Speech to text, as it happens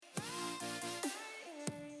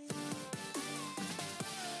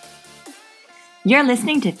You're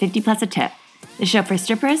listening to 50 Plus a Tip, the show for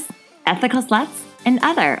strippers, ethical sluts, and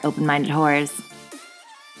other open-minded whores.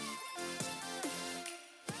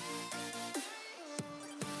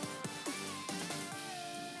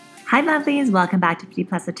 Hi lovelies, welcome back to 50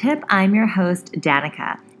 Plus a Tip. I'm your host,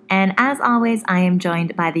 Danica. And as always, I am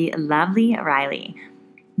joined by the lovely Riley.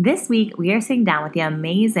 This week, we are sitting down with the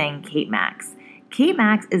amazing Kate Maxx. Kate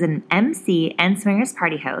Maxx is an MC and swingers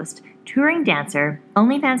party host, touring dancer,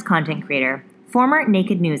 OnlyFans content creator, former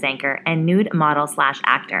naked news anchor, and nude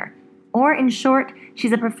model/actor. Or in short,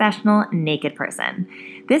 she's a professional naked person.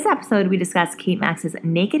 This episode, we discuss Kate Maxx's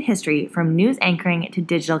naked history from news anchoring to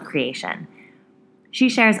digital creation. She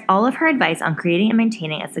shares all of her advice on creating and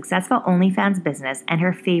maintaining a successful OnlyFans business and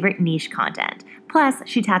her favorite niche content. Plus,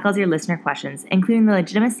 she tackles your listener questions, including the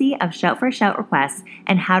legitimacy of shout-for-shout requests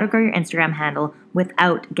and how to grow your Instagram handle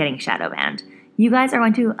without getting shadow banned. You guys are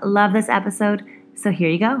going to love this episode, so here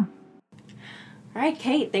you go. All right,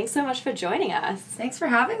 Kate, thanks so much for joining us. Thanks for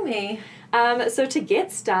having me. So to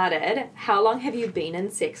get started, how long have you been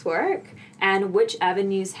in sex work and which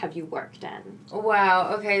avenues have you worked in?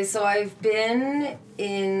 Wow, okay, so I've been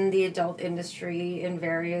in the adult industry in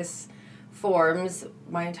various forms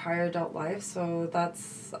my entire adult life, so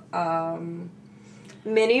that's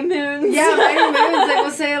Many moons. Yeah, many moons. I will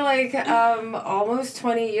say almost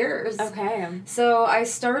 20 years. Okay. So I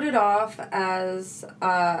started off as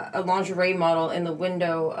a lingerie model in the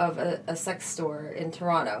window of a sex store in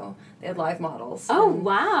Toronto. They had live models. Oh,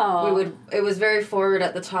 wow. It was very forward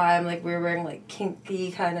at the time. Like, we were wearing, like,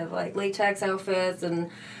 kinky kind of, like, latex outfits, and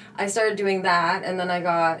I started doing that, and then I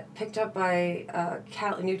got picked up by a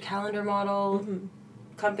nude calendar model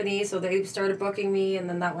company, so they started booking me, and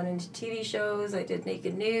then that went into TV shows. I did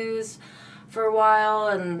naked news for a while,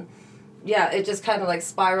 and yeah, it just kind of like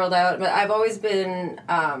spiraled out. But I've always been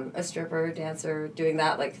a stripper, dancer, doing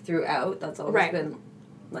that like throughout. That's always been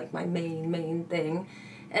like my main thing.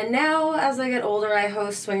 And now, as I get older, I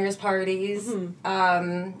host swingers parties,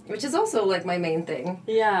 which is also like my main thing.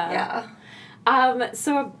 Yeah.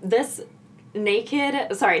 So this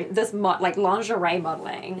lingerie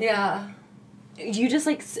modeling. Yeah. You just,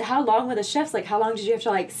 like, how long were the shifts? Like, how long did you have to,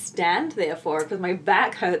 like, stand there for? Because my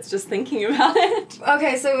back hurts just thinking about it.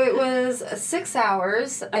 Okay, so it was 6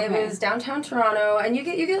 hours. Okay. It was downtown Toronto, and you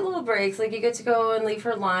get little breaks. Like, you get to go and leave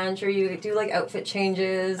for lunch, or you do, like, outfit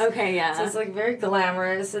changes. Okay, yeah. So it's, like, very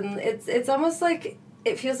glamorous, and it's almost like...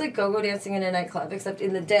 It feels like go-go dancing in a nightclub, except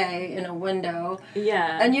in the day, in a window.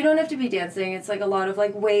 Yeah. And you don't have to be dancing. It's, like, a lot of,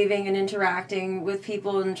 like, waving and interacting with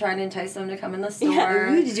people and trying to entice them to come in the store.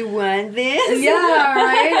 Yeah. Did you want this? Yeah,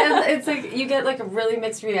 right? And it's, like, you get, like, really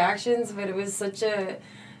mixed reactions, but it was such a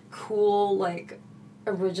cool, like,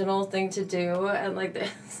 original thing to do. And, like, there's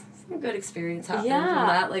some good experience happening from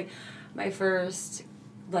that. Like, my first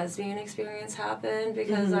lesbian experience happened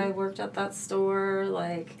because I worked at that store,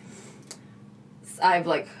 like... I've,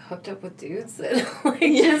 like, hooked up with dudes that, like,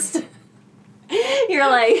 just... You're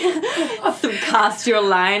like, cast your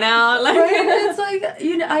line out. Like. Right? It's like,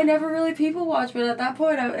 I never really people watch, but at that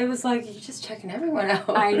point, it was like, you're just checking everyone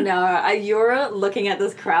out. I know. You're looking at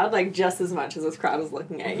this crowd, like, just as much as this crowd is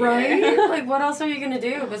looking at you. Right? Like, what else are you going to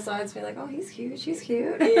do besides be like, oh, he's cute, she's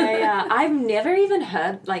cute. Yeah. I've never even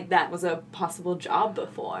heard, like, that was a possible job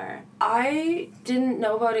before. I didn't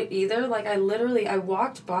know about it either. Like, I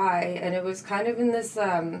walked by, and it was kind of in this,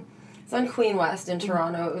 it's on Queen West in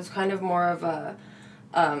Toronto. It was kind of more of a,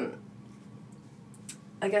 I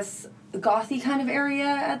guess, gothy kind of area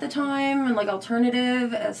at the time, and, like,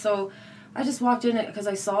 alternative. So I just walked in because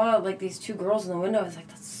I saw, like, these two girls in the window. I was like,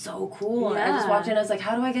 that's so cool. Yeah. And I just walked in. I was like,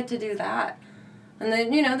 how do I get to do that? And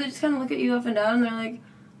then, they just kind of look at you up and down, and they're like, do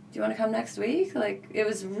you want to come next week? Like, it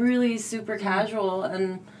was really super casual,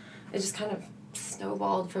 and it just kind of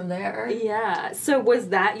snowballed from there. Yeah. So was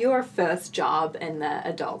that your first job in the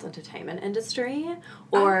adult entertainment industry?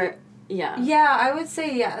 Or, yeah. Yeah, I would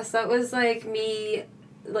say yes. That was, like, me,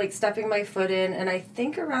 like, stepping my foot in. And I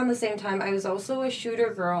think around the same time, I was also a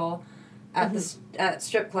shooter girl at at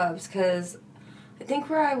strip clubs. Because I think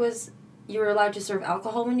where I was, you were allowed to serve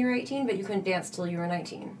alcohol when you were 18, but you couldn't dance till you were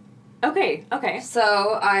 19. Okay.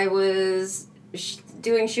 So I was...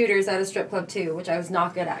 doing shooters at a strip club too, which I was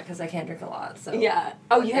not good at because I can't drink a lot. So yeah.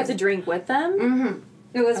 Oh, you have to drink with them? Mm-hmm.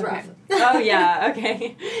 It was rough. Oh yeah.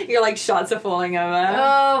 Okay. You're like shots are falling over.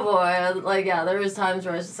 Oh boy. Like there was times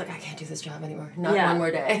where I was just like, I can't do this job anymore. Not one more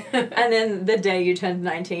day. And then the day you turned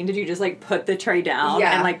 19, did you just like put the tray down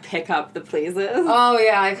and like pick up the pleases? Oh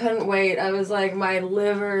yeah, I couldn't wait. I was like, my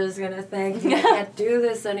liver is gonna thank me. I can't do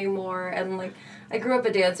this anymore. And like. I grew up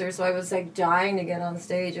a dancer, so I was, like, dying to get on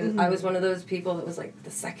stage. I was one of those people that was, like,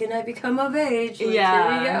 the second I become of age, like,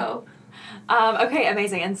 here we go. Okay,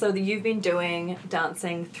 amazing. And so you've been doing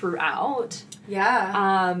dancing throughout.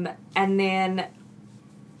 Yeah. And then,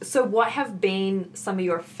 so what have been some of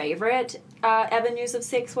your favorite avenues of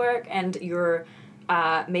sex work and your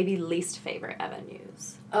maybe least favorite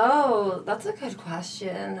avenues? Oh, that's a good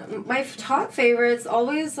question. My top favorites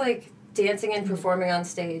always like dancing and performing on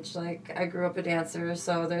stage. Like I grew up a dancer,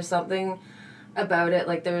 so there's something about it.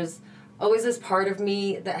 Like there's always this part of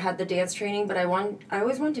me that had the dance training, but I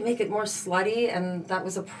always wanted to make it more slutty, and that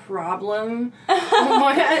was a problem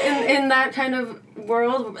in that kind of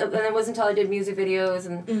world. And it wasn't until I did music videos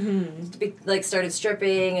and started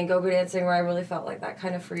stripping and go-go dancing where I really felt like that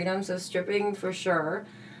kind of freedom. So stripping for sure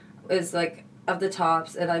is like of the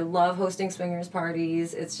tops, and I love hosting swingers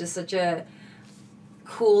parties. It's just such a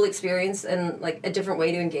cool experience and like a different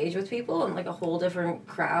way to engage with people and like a whole different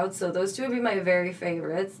crowd. So those two would be my very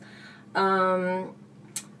favorites. What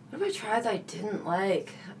have I tried that I didn't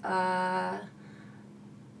like? I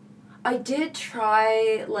did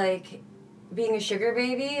try like being a sugar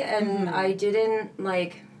baby, and I didn't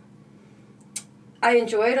like. I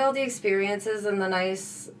enjoyed all the experiences and the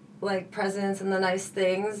nice like presents and the nice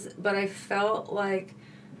things, but I felt like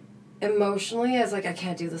emotionally I was like, I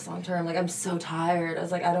can't do this long term. Like I'm so tired. I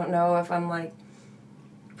was like, I don't know if I'm like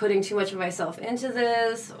putting too much of myself into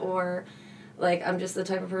this, or like I'm just the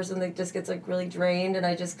type of person that just gets like really drained, and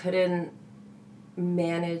I just couldn't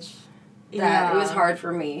manage that. Yeah. It was hard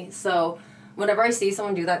for me. So whenever I see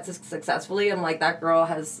someone do that successfully, I'm like, that girl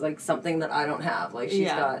has like something that I don't have. Like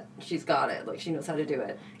she's got it. Like she knows how to do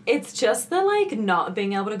it. It's just the like not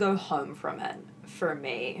being able to go home from it for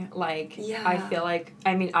me. Like I feel like,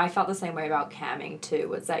 I mean, I felt the same way about camming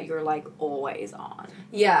too. It's that you're like always on.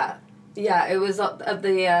 Yeah. Yeah, it was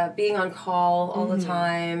the being on call all the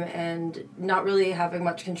time and not really having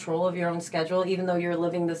much control of your own schedule, even though you're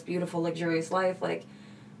living this beautiful, luxurious life. Like,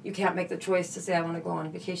 you can't make the choice to say, I want to go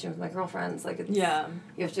on vacation with my girlfriends. Like, you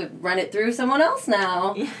have to run it through someone else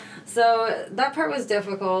now. Yeah. So that part was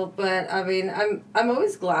difficult, but I mean, I'm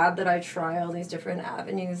always glad that I try all these different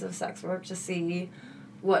avenues of sex work to see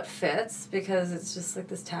what fits, because it's just like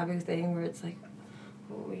this taboo thing where it's like,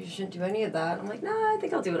 oh, you shouldn't do any of that. I'm like, nah, I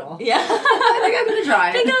think I'll do it all. Yeah. I think I'm going to try it.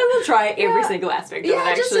 I think I will try every single aspect of it,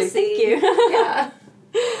 actually. Just to see. Thank you. Yeah.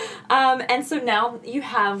 And so now you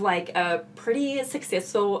have, like, a pretty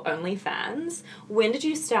successful OnlyFans. When did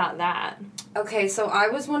you start that? Okay, so I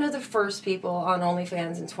was one of the first people on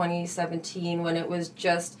OnlyFans in 2017 when it was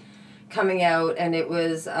just coming out, and it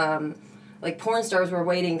was, like, porn stars were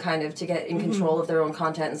waiting kind of to get in control of their own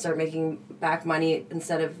content and start making back money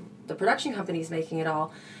instead of the production companies making it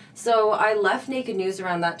all. So I left Naked News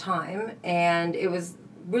around that time, and it was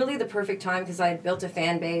really the perfect time because I had built a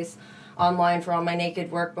fan base online for all my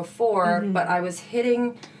naked work before, but I was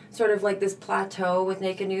hitting sort of like this plateau with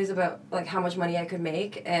Naked News about like how much money I could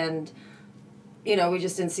make, and you know, we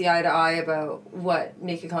just didn't see eye to eye about what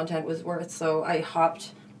naked content was worth. So I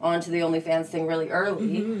hopped onto the OnlyFans thing really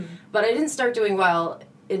early, but I didn't start doing well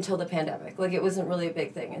until the pandemic. Like, it wasn't really a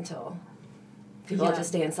big thing until people had to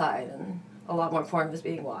stay inside and a lot more porn was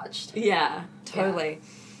being watched. Yeah, totally.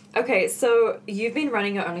 Yeah. Okay, so you've been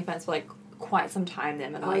running your OnlyFans for like quite some time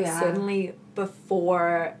then, and certainly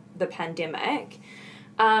before the pandemic.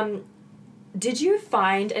 Did you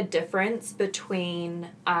find a difference between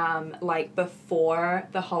like before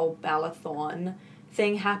the whole Bella Thorne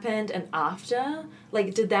thing happened and after?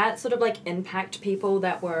 Like, did that sort of like impact people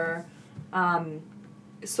that were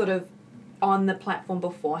sort of on the platform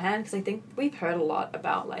beforehand? Because I think we've heard a lot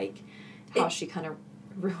about like how she kind of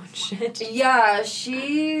ruined shit. Yeah,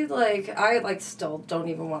 she like, I like still don't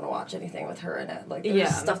even want to watch anything with her in it. Like,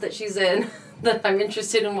 there's stuff that she's in that I'm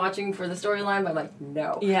interested in watching for the storyline, but I'm like,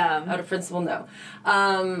 no. Yeah. Out of principle, no.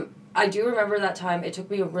 I do remember that time. It took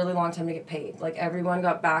me a really long time to get paid. Like, everyone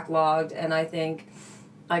got backlogged, and I think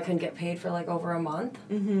I couldn't get paid for like over a month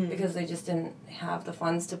because they just didn't have the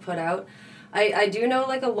funds to put out. I do know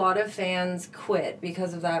like a lot of fans quit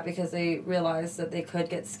because of that, because they realized that they could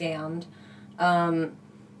get scammed. And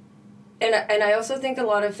I also think a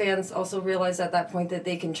lot of fans also realized at that point that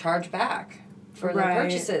they can charge back for their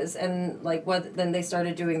purchases, and like then they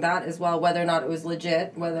started doing that as well, whether or not it was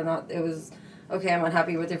legit, whether or not it was, okay, I'm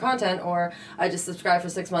unhappy with your content, or I just subscribed for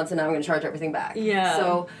 6 months and now I'm going to charge everything back. Yeah.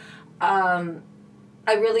 So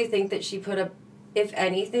I really think that she if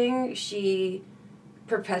anything, she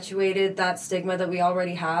perpetuated that stigma that we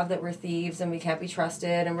already have, that we're thieves and we can't be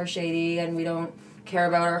trusted and we're shady and we don't care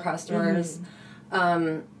about our customers.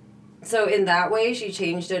 So in that way, she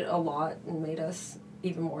changed it a lot and made us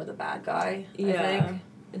even more the bad guy, I think.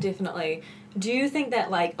 definitely. Do you think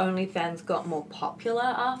that, like, OnlyFans got more popular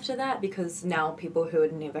after that? Because now people who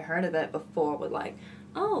had never heard of it before were like,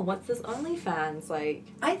 oh, what's this OnlyFans? Like...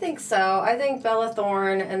 I think so. I think Bella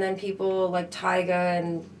Thorne and then people like Tyga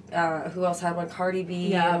and who else had one? Cardi B.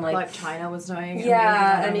 Yeah, and like China was doing.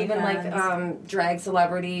 Yeah, and even like drag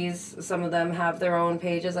celebrities. Some of them have their own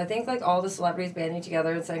pages. I think like all the celebrities banding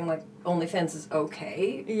together and saying like OnlyFans is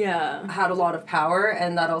okay. Yeah. Had a lot of power,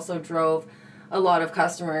 and that also drove a lot of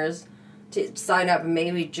customers to sign up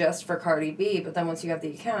maybe just for Cardi B. But then once you have the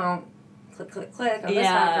account, click, click, click on this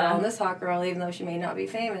hot girl and this hot girl, even though she may not be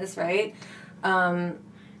famous, right?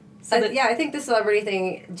 I think the celebrity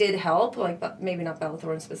thing did help, like, but maybe not Bella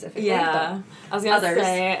Thorne specifically. Yeah, I was gonna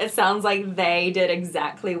say, it sounds like they did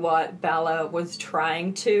exactly what Bella was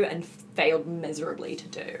trying to and failed miserably to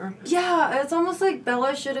do. Yeah, it's almost like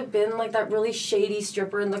Bella should have been like that really shady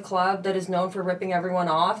stripper in the club that is known for ripping everyone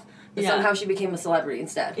off, but somehow she became a celebrity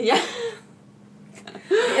instead. Yeah.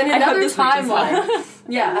 In another timeline.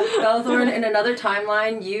 Yeah, Bella Thorne, in another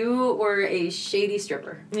timeline, you were a shady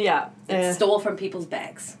stripper. Yeah. Stole from people's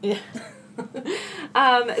bags. Yeah.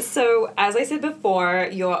 So, as I said before,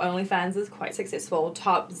 your OnlyFans is quite successful.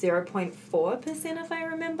 Top 0.4%, if I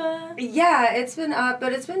remember. Yeah, it's been up,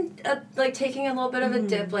 but it's been, like, taking a little bit of a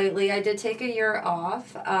dip lately. I did take a year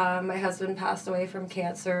off. My husband passed away from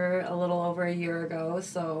cancer a little over a year ago,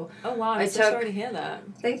 so... Oh, wow, I'm so sorry to hear that.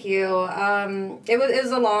 Thank you. It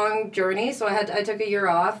was a long journey, so I took a year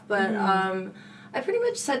off, but... I pretty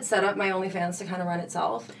much had set up my OnlyFans to kind of run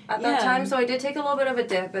itself at that time, so I did take a little bit of a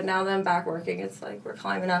dip, but now that I'm back working, it's like we're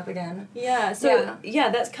climbing up again. Yeah, so,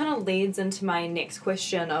 that kind of leads into my next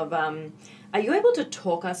question of, are you able to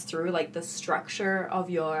talk us through, like, the structure of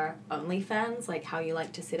your OnlyFans, like, how you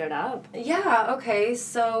like to set it up? Yeah, okay,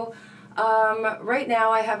 so... right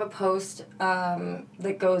now I have a post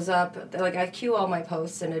that goes up, like I queue all my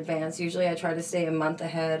posts in advance. Usually I try to stay a month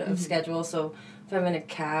ahead of schedule, so if I'm in a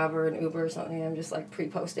cab or an Uber or something, I'm just like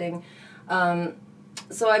pre-posting.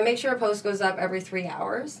 So I make sure a post goes up every 3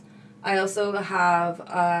 hours. I also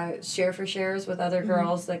have share for shares with other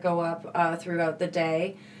girls that go up throughout the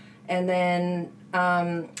day. And then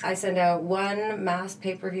I send out one mass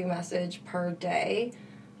pay-per-view message per day.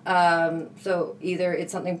 So either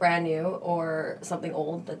it's something brand new or something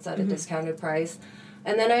old that's at a discounted price.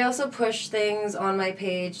 And then I also push things on my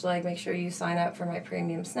page, like make sure you sign up for my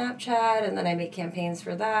premium Snapchat, and then I make campaigns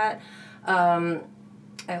for that. I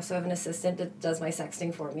also have an assistant that does my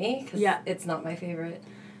sexting for me, because it's not my favorite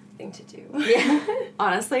thing to do. Yeah,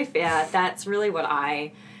 honestly, that's really what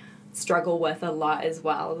I struggle with a lot as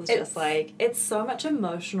well. It's just like, it's so much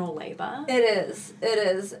emotional labor. It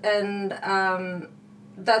is. And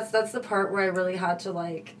that's the part where I really had to,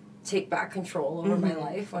 like, take back control over my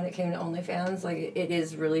life when it came to OnlyFans. Like, it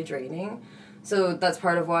is really draining. So that's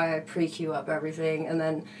part of why I pre-queue up everything. And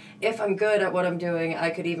then if I'm good at what I'm doing,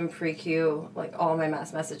 I could even pre-queue, like, all my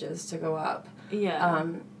mass messages to go up. Yeah.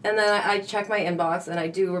 And then I check my inbox, and I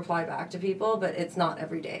do reply back to people, but it's not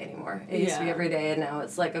every day anymore. It used to be every day, and now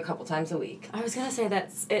it's, like, a couple times a week. I was going to say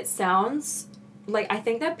it sounds... Like, I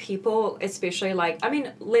think that people, especially, like, I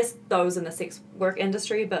mean, less those in the sex work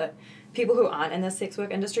industry, but people who aren't in the sex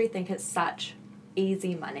work industry think it's such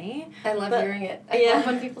easy money. I love hearing it. I love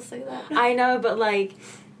when people say that. I know, but, like,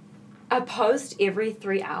 a post every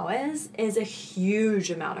 3 hours is a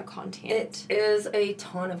huge amount of content. It is a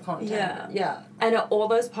ton of content. Yeah. And all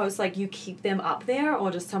those posts, like, you keep them up there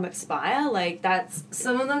or just some expire? Like, that's...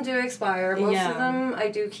 Some of them do expire. Most of them I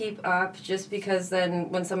do keep up just because then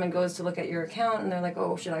when someone goes to look at your account and they're like,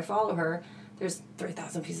 oh, should I follow her? There's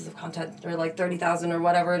 3,000 pieces of content or, like, 30,000 or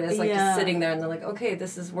whatever it is, like, just sitting there, and they're like, okay,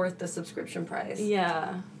 this is worth the subscription price.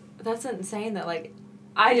 Yeah. That's insane that, like...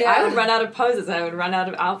 I would run out of poses. I would run out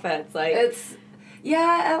of outfits. Like it's,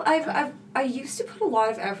 I used to put a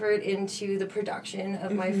lot of effort into the production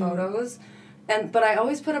of my photos, but I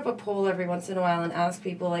always put up a poll every once in a while and ask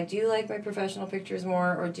people, like, do you like my professional pictures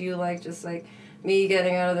more, or do you like just like me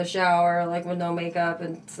getting out of the shower, like with no makeup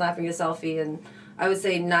and snapping a selfie? And I would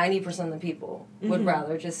say 90% of the people would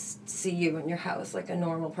rather just see you in your house like a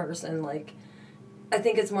normal person, like. I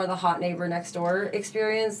think it's more the hot neighbor next door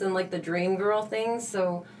experience than, like, the dream girl thing.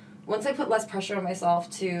 So once I put less pressure on myself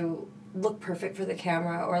to look perfect for the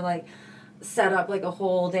camera or, like, set up, like, a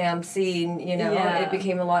whole damn scene, you know, it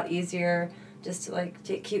became a lot easier just to, like,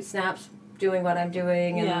 take cute snaps doing what I'm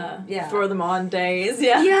doing. And, throw them on days.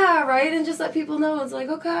 Yeah. Yeah, right? And just let people know. It's like,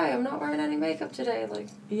 okay, I'm not wearing any makeup today. Like,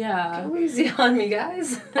 go easy on me,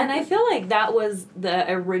 guys. And I feel like that was the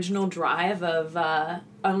original drive of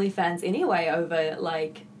OnlyFans anyway, over,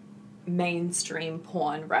 like, mainstream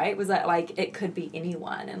porn, right? Was that, like, it could be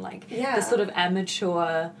anyone, and, like, Yeah. the sort of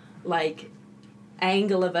amateur, like,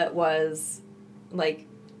 angle of it was, like,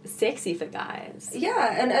 sexy for guys.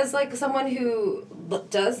 Yeah, and as, like, someone who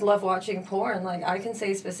does love watching porn, like, I can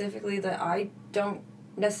say specifically that I don't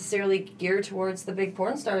necessarily gear towards the big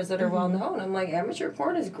porn stars that are well known. I'm like, amateur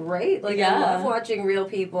porn is great. Like, I love watching real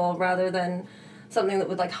people rather than something that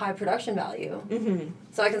with, like, high production value.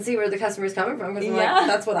 So I can see where the customer's coming from, because I'm like,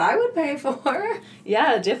 that's what I would pay for.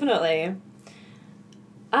 Yeah, definitely.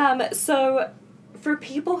 So for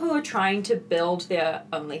people who are trying to build their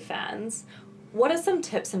OnlyFans, what are some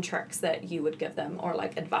tips and tricks that you would give them, or,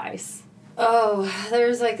 like, advice? Oh,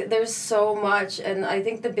 there's so much, and I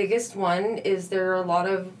think the biggest one is there are a lot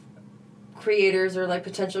of creators or, like,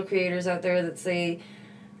 potential creators out there that say,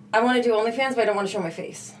 I want to do OnlyFans, but I don't want to show my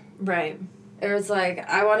face. Right. Or it's like,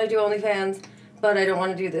 I want to do OnlyFans, but I don't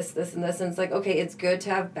want to do this, this, and this. And it's like, okay, it's good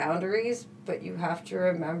to have boundaries, but you have to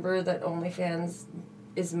remember that OnlyFans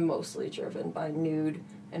is mostly driven by nude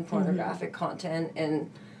and pornographic content,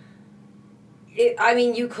 and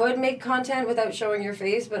you could make content without showing your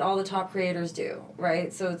face, but all the top creators do,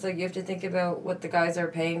 right? So it's like you have to think about what the guys are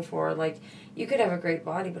paying for. Like, you could have a great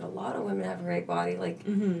body, but a lot of women have a great body. Like,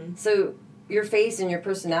 so your face and your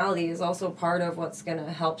personality is also part of what's going to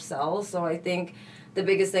help sell. So I think the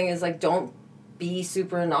biggest thing is, like, don't be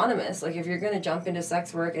super anonymous. Like, if you're going to jump into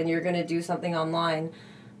sex work and you're going to do something online,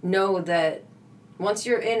 know that once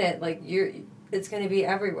you're in it, like, it's going to be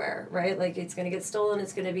everywhere, right? Like, it's going to get stolen,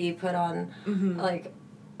 it's going to be put on, like,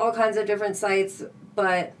 all kinds of different sites,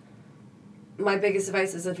 but my biggest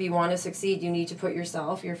advice is if you want to succeed, you need to put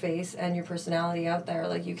yourself, your face, and your personality out there.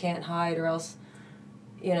 Like, you can't hide, or else,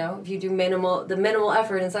 you know, if you do the minimal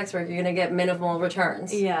effort in sex work, you're going to get minimal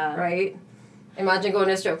returns. Yeah. Right? Imagine going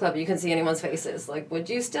to a strip club, you can see anyone's faces. Like, would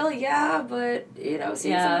you still? Yeah, but, you know,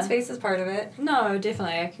 seeing someone's face is part of it. No,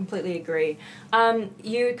 definitely. I completely agree.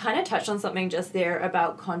 You kind of touched on something just there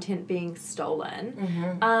about content being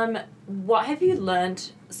stolen. What have you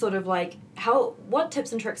learned, sort of, like, what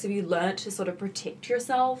tips and tricks have you learned to sort of protect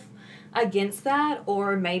yourself against that,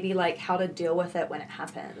 or maybe, like, how to deal with it when it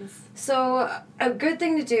happens? So a good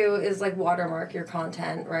thing to do is, like, watermark your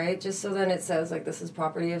content, right? Just so then it says, like, this is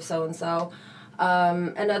property of so-and-so.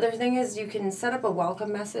 Another thing is you can set up a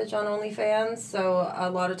welcome message on OnlyFans. So a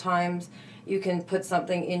lot of times you can put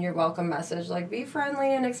something in your welcome message, like, be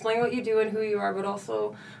friendly and explain what you do and who you are, but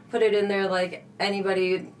also put it in there, like,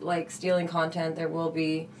 anybody, like, stealing content, there will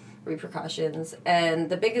be repercussions. And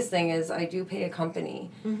the biggest thing is I do pay a company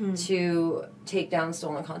to take down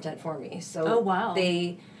stolen content for me. So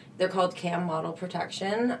they're called Cam Model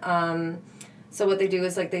Protection. So what they do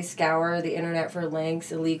is, like, they scour the internet for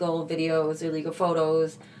links, illegal videos, illegal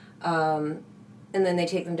photos, and then they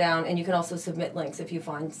take them down. And you can also submit links if you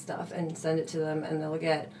find stuff and send it to them, and they'll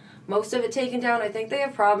get most of it taken down. I think they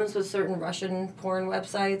have problems with certain Russian porn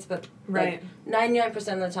websites, but like 99%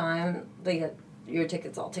 of the time they get your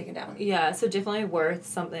tickets all taken down. Yeah, so definitely worth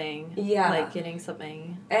something. Yeah. Like, getting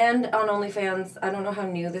something. And on OnlyFans, I don't know how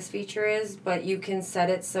new this feature is, but you can set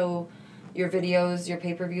it so your videos, your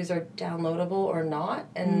pay-per-views are downloadable or not,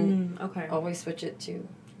 and always switch it to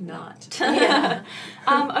not. Yeah.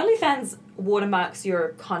 OnlyFans watermarks your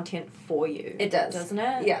content for you. It does. Doesn't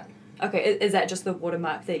it? Yeah. Okay, is that just the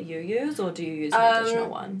watermark that you use, or do you use an additional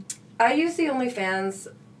one? I use the OnlyFans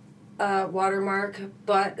watermark,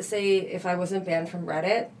 but say if I wasn't banned from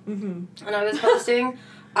Reddit and I was posting,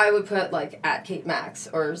 I would put, like, at Kate Maxx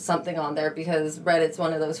or something on there, because Reddit's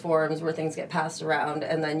one of those forums where things get passed around,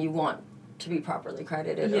 and then you want to be properly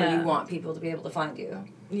credited, or you want people to be able to find you.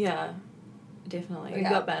 Yeah, definitely. You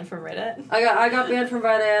got banned from Reddit? I got banned from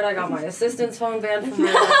Reddit. I got my assistant's phone banned from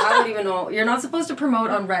Reddit. I don't even know. You're not supposed to promote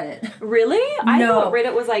on Reddit. Really? I thought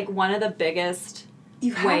Reddit was, like, one of the biggest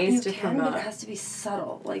ways to promote. But it has to be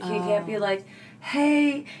subtle. Like, you can't be like,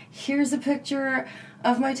 hey, here's a picture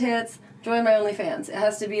of my tits, join my OnlyFans. It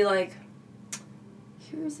has to be like,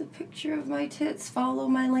 here's a picture of my tits, follow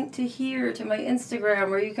my link to here, to my Instagram,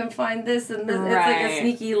 where you can find this and this. It's like a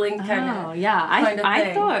sneaky link kind of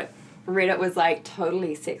I thought Reddit was, like,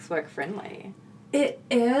 totally sex work friendly. It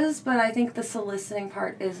is, but I think the soliciting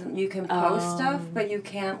part isn't. You can post stuff, but you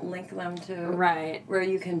can't link them to where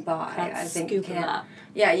you can buy. I think you can't. Up.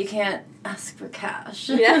 Yeah, you can't ask for cash.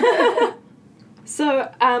 Yeah.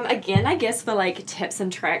 So, again, I guess for, like, tips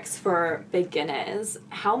and tricks for beginners,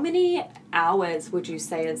 how many hours would you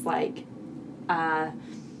say is, like, a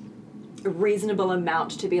reasonable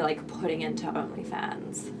amount to be, like, putting into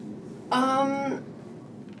OnlyFans?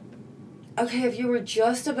 Okay, if you were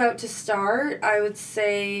just about to start, I would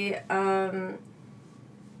say,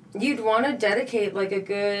 you'd want to dedicate, like, a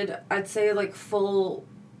good, I'd say, like, full-time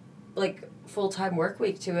work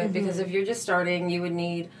week to it, because if you're just starting, you would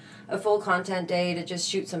need a full content day to just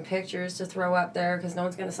shoot some pictures to throw up there, because no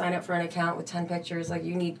one's going to sign up for an account with 10 pictures. Like,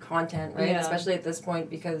 you need content, right? Yeah. Especially at this point,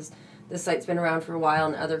 because this site's been around for a while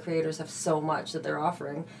and other creators have so much that they're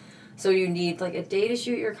offering. So you need, like, a day to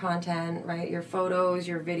shoot your content, right? Your photos,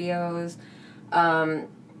 your videos.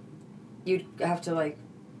 You'd have to, like,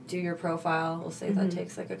 do your profile. We'll say that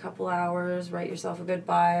takes, like, a couple hours. Write yourself a good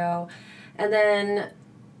bio. And then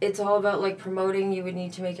it's all about, like, promoting. You would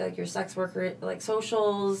need to make, like, your sex worker, like,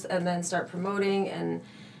 socials, and then start promoting and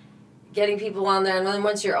getting people on there. And then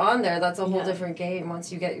once you're on there, that's a whole different game.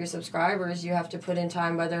 Once you get your subscribers, you have to put in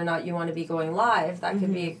time whether or not you want to be going live. That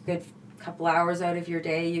could be a good couple hours out of your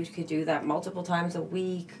day. You could do that multiple times a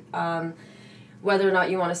week. Whether or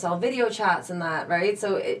not you want to sell video chats and that, right?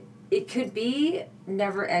 So it could be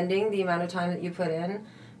never ending, the amount of time that you put in.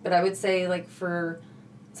 But I would say, like, for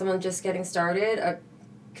someone just getting started,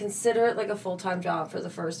 consider it like a full-time job for the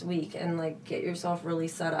first week, and, like, get yourself really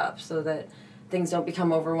set up so that things don't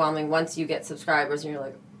become overwhelming once you get subscribers and you're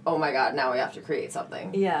like, oh my god, now we have to create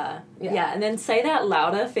something. Yeah. And then say that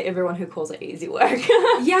louder for everyone who calls it easy work.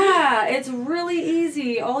 Yeah, it's really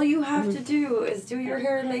easy. All you have to do is do your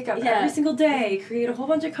hair and makeup every single day, create a whole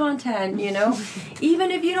bunch of content, you know, even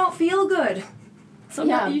if you don't feel good.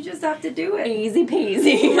 Sometimes you just have to do it. Easy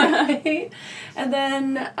peasy. Right? And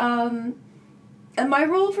then, and my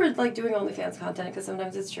rule for, like, doing OnlyFans content, because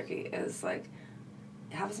sometimes it's tricky, is, like,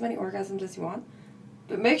 have as many orgasms as you want,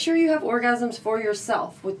 but make sure you have orgasms for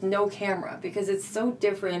yourself with no camera, because it's so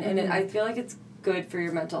different, and I feel like it's good for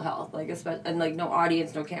your mental health, like, and, like, no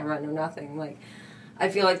audience, no camera, no nothing. Like, I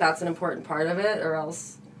feel like that's an important part of it, or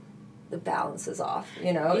else the balance is off,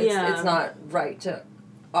 you know? It's not right to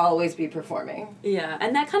always be performing. Yeah,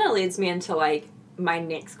 and that kind of leads me into, like, my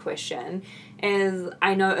next question is,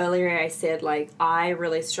 I know earlier I said, like, I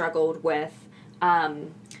really struggled with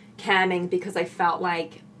camming because I felt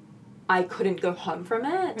like I couldn't go home from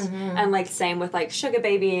it. And, like, same with, like, sugar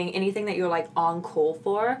babying, anything that you're, like, on call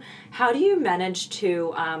for. How do you manage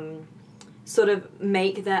to sort of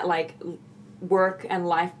make that, like, work and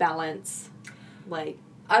life balance, like...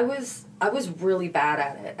 I was really bad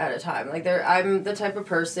at it at a time. Like, I'm the type of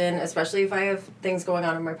person, especially if I have things going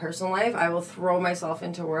on in my personal life, I will throw myself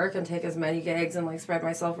into work and take as many gigs and, like, spread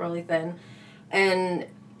myself really thin. And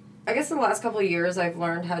I guess in the last couple of years, I've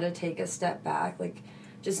learned how to take a step back. Like,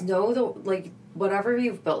 just know that, like, whatever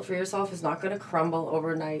you've built for yourself is not going to crumble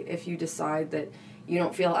overnight if you decide that you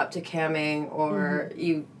don't feel up to camming, or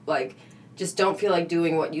you, like, just don't feel like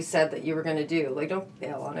doing what you said that you were going to do. Like, don't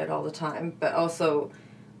bail on it all the time, but also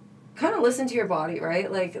kind of listen to your body,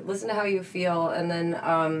 right? Like, listen to how you feel. And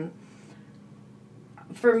then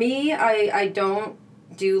for me, I don't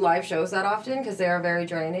do live shows that often because they are very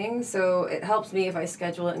draining, so it helps me if I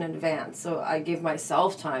schedule it in advance, so I give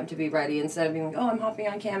myself time to be ready instead of being like, oh, I'm hopping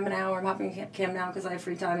on cam now, or I'm hopping on cam now because I have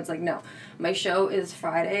free time. It's like, no, my show is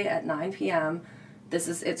Friday at 9 p.m.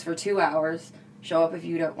 It's for 2 hours. Show up if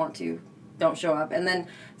you don't want to. Don't show up. And then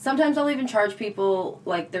sometimes I'll even charge people,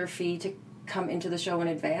 like, their fee to come into the show in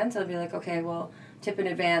advance. I'll be like, okay, well, tip in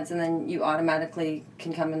advance, and then you automatically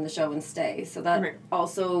can come in the show and stay. So that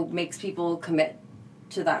also makes people commit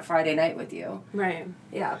to that Friday night with you. Right.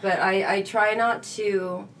 Yeah, but I try not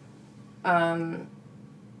to, I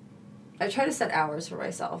try to set hours for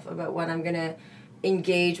myself about when I'm going to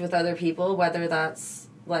engage with other people, whether that's,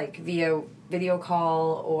 like, via video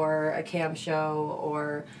call or a cam show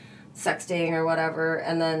or sexting or whatever.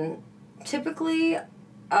 And then typically,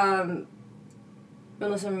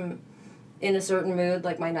 unless I'm in a certain mood,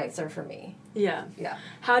 like, my nights are for me. Yeah. Yeah.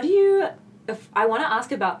 How do you... I want to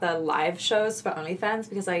ask about the live shows for OnlyFans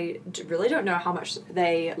because I really don't know how much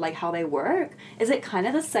how they work. Is it kind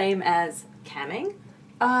of the same as camming?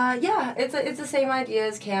 Yeah, it's the same idea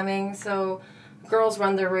as camming. So girls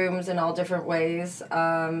run their rooms in all different ways.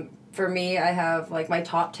 For me, I have, like, my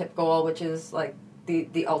top tip goal, which is, like,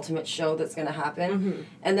 the ultimate show that's going to happen.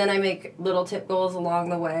 And then I make little tip goals along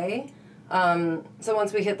the way. So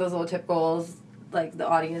once we hit those little tip goals, like, the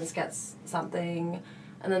audience gets something.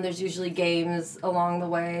 And then there's usually games along the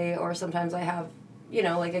way, or sometimes I have, you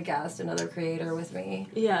know, like, a guest, another creator with me.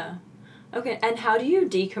 Yeah. Okay, and how do you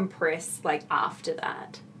decompress, like, after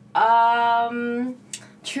that?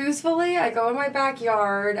 Truthfully, I go in my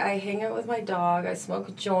backyard, I hang out with my dog, I smoke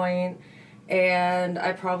a joint, and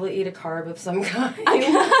I probably eat a carb of some kind.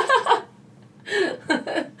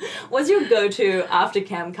 What's your go-to after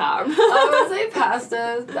cam carb? I would say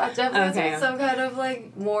pasta. Definitely Okay. some kind of,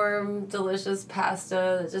 like, warm, delicious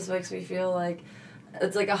pasta that just makes me feel like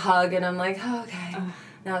it's like a hug, and I'm like, oh, okay,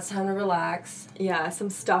 Now it's time to relax. Yeah, some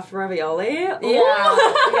stuffed ravioli. Yeah,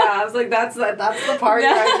 I was like, that's the part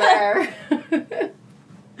right there.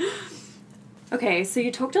 Okay, so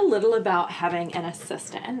you talked a little about having an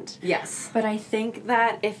assistant. Yes. But I think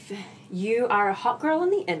that if you are a hot girl on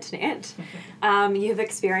the internet, you've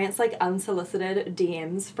experienced like unsolicited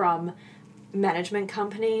DMs from management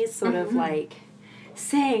companies sort of like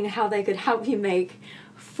saying how they could help you make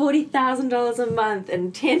 $40,000 a month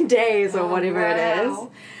in 10 days or whatever it is.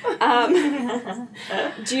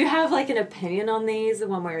 Do you have like an opinion on these,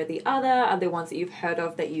 one way or the other? Are there ones that you've heard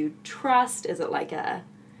of that you trust? Is it like a...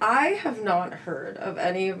 I have not heard of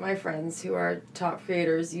any of my friends who are top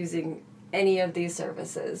creators using any of these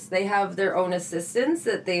services. They have their own assistants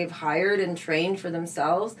that they've hired and trained for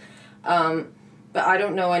themselves. But I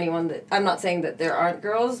don't know anyone that... I'm not saying that there aren't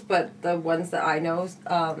girls, but the ones that I know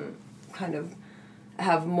kind of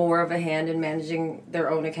have more of a hand in managing their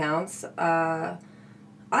own accounts.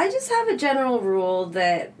 I just have a general rule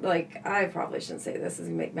that, like, I probably shouldn't say this, is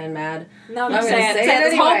going to make men mad. No, I'm gonna saying say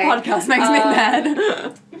this anyway. whole podcast makes me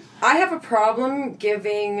mad. I have a problem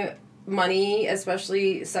giving money,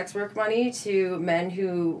 especially sex work money, to men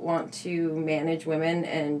who want to manage women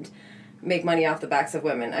and make money off the backs of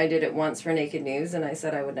women. I did it once for Naked News, and I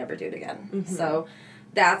said I would never do it again. Mm-hmm. So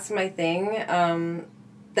that's my thing.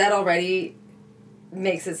 That already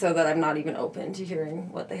makes it so that I'm not even open to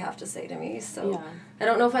hearing what they have to say to me. So yeah. I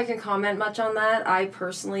don't know if I can comment much on that. I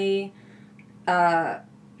personally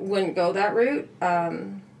wouldn't go that route.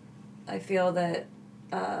 I feel that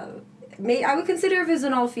I would consider if it was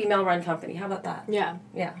an all-female run company. How about that? Yeah.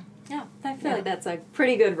 Yeah. Yeah, I feel like that's a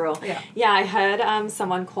pretty good rule. Yeah. Yeah, I heard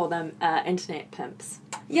someone call them internet pimps.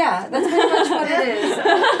 Yeah, that's pretty much what it is,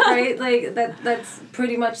 right? Like, that's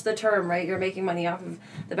pretty much the term, right? You're making money off of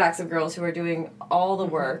the backs of girls who are doing all the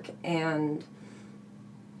work, and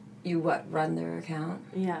you, run their account?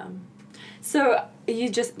 Yeah. So, you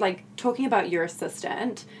just, like, talking about your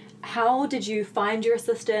assistant, how did you find your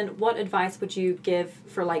assistant? What advice would you give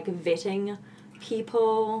for, like, vetting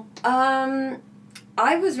people?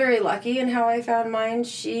 I was very lucky in how I found mine.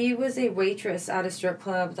 She was a waitress at a strip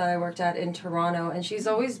club that I worked at in Toronto, and she's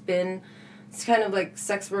always been kind of like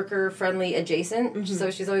sex worker friendly adjacent. Mm-hmm. So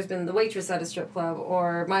she's always been the waitress at a strip club,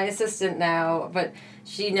 or my assistant now, but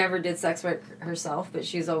she never did sex work herself, but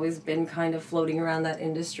she's always been kind of floating around that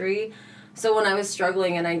industry. So when I was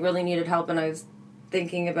struggling and I really needed help and I was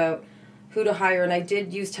thinking about who to hire, and I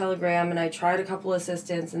did use Telegram, and I tried a couple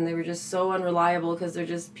assistants, and they were just so unreliable because they're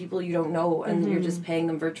just people you don't know, and you're just paying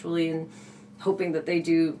them virtually and hoping that they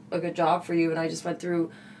do a good job for you. And I just went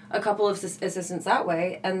through a couple of assistants that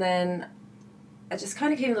way, and then I just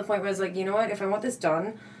kind of came to the point where I was like, you know what, if I want this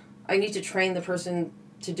done, I need to train the person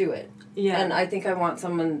to do it. Yeah. And I think I want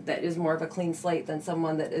someone that is more of a clean slate than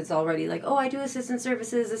someone that is already like, oh, I do assistant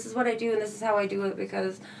services, this is what I do, and this is how I do it,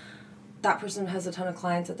 because that person has a ton of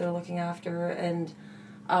clients that they're looking after. And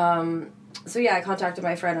so yeah, I contacted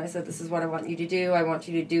my friend. I said, this is what I want you to do. I want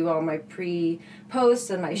you to do all my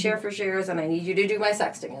pre-posts and my share for shares, and I need you to do my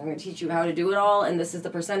sexting. I'm going to teach you how to do it all, and this is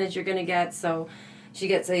the percentage you're going to get. So she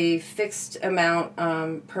gets a fixed amount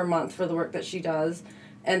per month for the work that she does.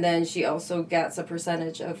 And then she also gets a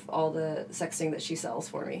percentage of all the sexting that she sells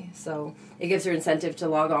for me. So it gives her incentive to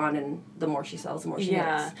log on, and the more she sells, the more she makes.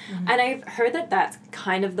 Mm-hmm. And I've heard that that's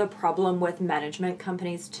kind of the problem with management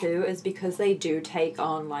companies too, is because they do take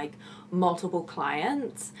on like multiple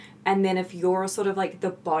clients. And then if you're sort of like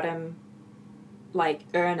the bottom like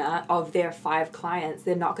earner of their 5 clients,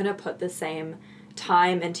 they're not going to put the same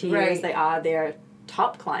time into you as they are their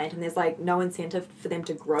top client, and there's like no incentive for them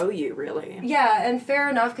to grow you, really. Yeah, and fair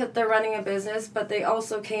enough, because they're running a business, but they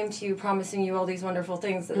also came to you promising you all these wonderful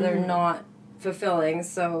things that they're not fulfilling.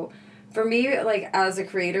 So for me, like, as a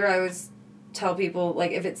creator, I always tell people,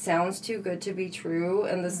 like, if it sounds too good to be true,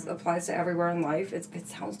 and this applies to everywhere in life, if it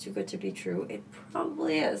sounds too good to be true, it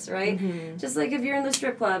probably is, right? Just like if you're in the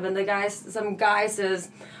strip club and some guy says,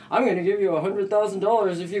 I'm going to give you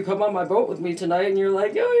 $100,000 if you come on my boat with me tonight, and you're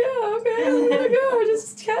like, oh yeah, okay, I'm going to go,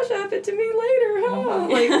 just cash app it to me later, huh?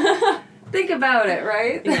 Like, think about it,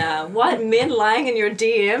 right? Yeah, what, men lying in your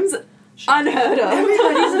DMs? Unheard of.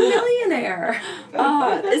 Everybody's a millionaire.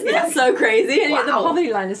 Isn't that so crazy? And yet the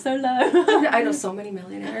poverty line is so low. I know so many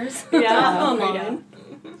millionaires. Yeah. Online.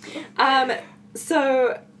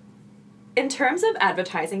 So, in terms of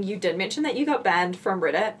advertising, you did mention that you got banned from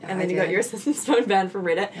Reddit, and then you got your assistant's phone banned from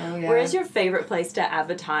Reddit. Oh, yeah. Where is your favorite place to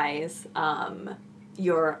advertise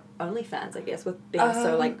your OnlyFans, I guess, with being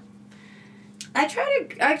so, like... I try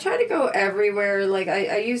to go everywhere. Like,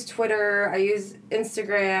 I use Twitter, I use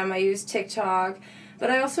Instagram, I use TikTok, But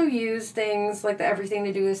I also use things like the Everything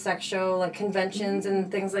to Do with Sex show, like conventions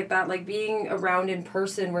and things like that. Like being around in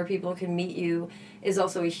person where people can meet you is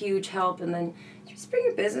also a huge help. And then just bring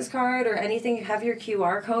your business card or anything, have your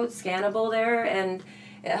QR code scannable there, and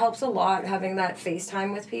it helps a lot having that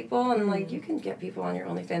FaceTime with people. And like you can get people on your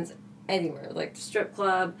OnlyFans anywhere, like strip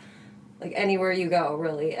club, like anywhere you go,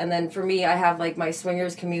 really. And then for me, I have like my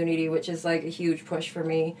swingers community, which is like a huge push for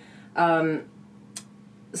me.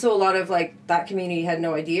 So a lot of like that community had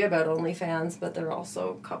no idea about OnlyFans, but they're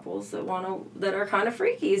also couples that that are kind of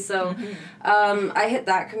freaky. So I hit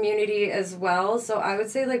that community as well. So I would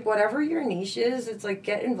say like whatever your niche is, it's like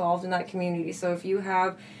get involved in that community. So if you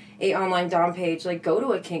have a online dom page, like go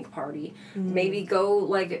to a kink party, maybe go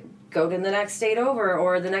to the next state over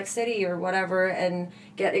or the next city or whatever and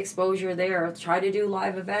get exposure there. Try to do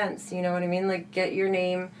live events, you know what I mean? Like get your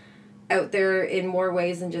name out there in more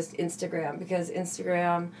ways than just Instagram, because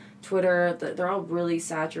Instagram, Twitter, they're all really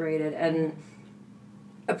saturated, and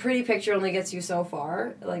a pretty picture only gets you so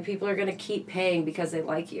far. Like people are going to keep paying because they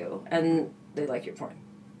like you and they like your porn.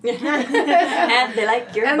 And they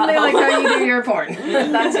like your And they like how you do your porn.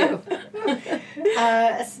 That too.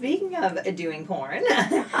 Speaking of doing porn,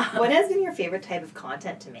 what has been your favorite type of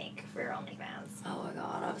content to make for your OnlyFans? Oh my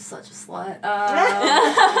god, I'm such a slut.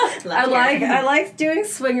 I I like doing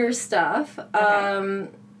swinger stuff. Okay.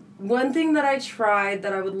 One thing that I tried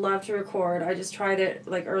that I would love to record, I just tried it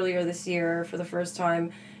like earlier this year for the first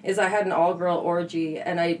time, is I had an all-girl orgy,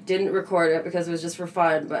 and I didn't record it because it was just for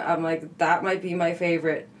fun, but I'm like, that might be my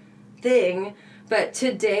favorite thing. But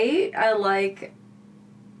to date, I like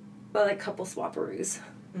couple swapperoos.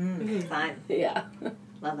 Fun. Yeah.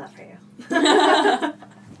 Love that for you.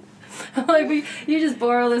 Like you just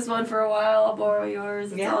borrow this one for a while, I'll borrow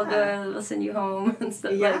yours, it's all good, I'll send you home and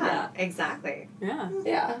stuff like that. Exactly. Yeah.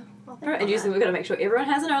 Yeah. And usually we've got to make sure everyone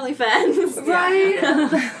has an OnlyFans. Right.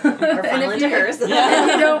 Or And if into hers. if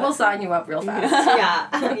you don't, we'll sign you up real fast.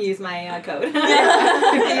 Yeah. Use my code.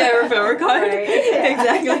 Yeah, referral code. Right.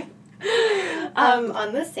 Exactly.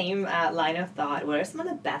 On the same line of thought, what are some of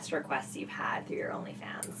the best requests you've had through your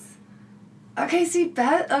OnlyFans? Okay, see,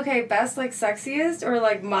 best, like, sexiest, or,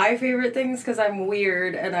 like, my favorite things, because I'm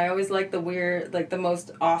weird, and I always like the weird, like, the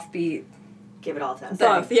most offbeat. Give it all to us.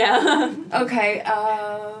 Both, yeah. Okay,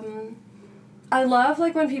 I love,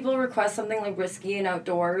 like, when people request something, like, risky and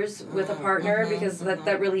outdoors with a partner, because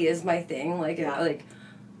that really is my thing. Like, like,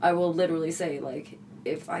 I will literally say, like,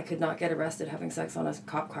 if I could not get arrested having sex on a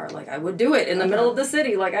cop car, like, I would do it in the middle of the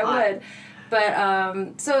city, like, I would. But,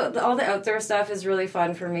 so all the outdoor stuff is really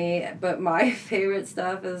fun for me, but my favorite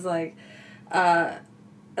stuff is, like a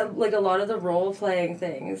lot of the role-playing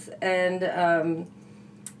things, and,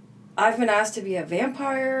 I've been asked to be a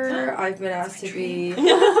vampire, I've been asked to be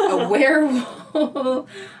a werewolf,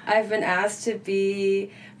 I've been asked to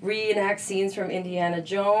reenact scenes from Indiana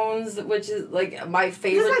Jones, which is, like, my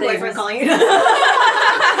favorite thing. This is my boyfriend calling you.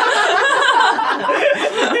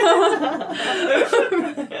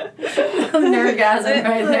 Nerdgasm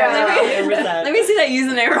right there. Let me see that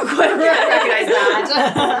username real quick. Recognize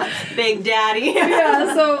that. Big Daddy.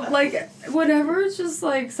 Yeah, so, like, whenever it's just,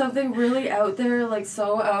 like, something really out there, like,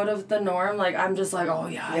 so out of the norm, like, I'm just like, oh,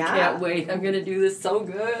 yeah, I can't wait. I'm gonna do this so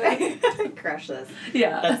good. Crush this.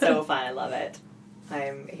 Yeah. That's so fun. I love it.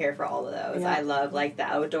 I'm here for all of those. Yeah. I love, like, the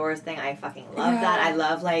outdoors thing. I fucking love that. I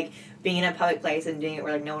love, like, being in a public place and doing it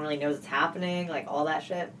where, like, no one really knows it's happening. Like, all that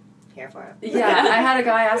shit. Here for it. Yeah, I had a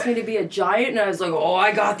guy ask me to be a giant, and I was like, oh,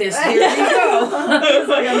 I got this. Here you go. I was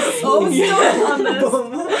like, I'm so stoked on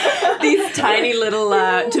this. These tiny little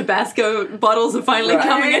Tabasco bottles are finally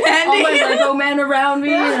coming in handy. All my Lego men around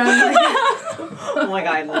me, and I'm like... Oh my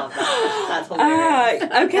god, I love that. That's hilarious.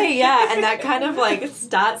 Okay, yeah, and that kind of like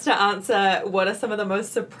starts to answer what are some of the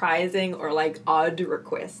most surprising or like odd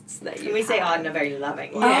requests that you We say had? odd in a very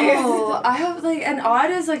loving way. Oh, I have like, and odd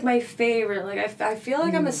is like my favorite. Like I feel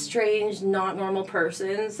like I'm a strange, not normal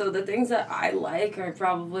person. So the things that I like are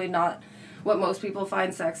probably not what most people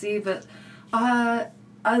find sexy. But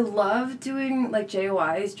I love doing like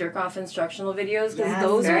JOI's jerk off instructional videos, because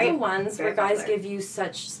those are the ones where guys give you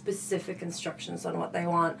such specific instructions on what they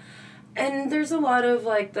want. And there's a lot of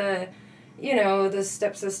like the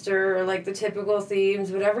stepsister or like the typical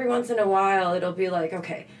themes, but every once in a while it'll be like,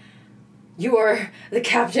 okay, you are the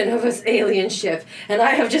captain of an alien ship, and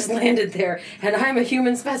I have just landed there, and I'm a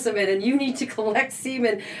human specimen, and you need to collect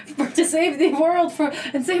semen to save the world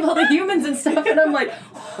and save all the humans and stuff. And I'm like,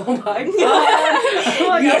 oh my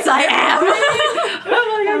god, Yes, I am. I'm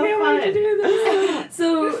like, I can't wait to do this.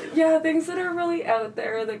 So yeah, things that are really out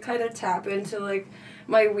there that kind of tap into like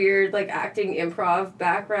my weird like acting improv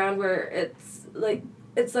background, where it's like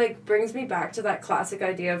it's like brings me back to that classic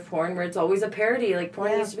idea of porn where it's always a parody. Like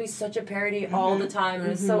porn used to be such a parody all the time, and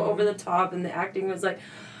it was so over the top, and the acting was like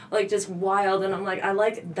just wild, and I'm like, I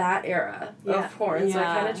like that era of porn, so I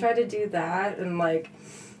kind of try to do that, and like,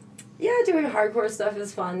 doing hardcore stuff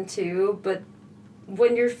is fun too, but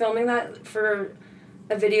when you're filming that for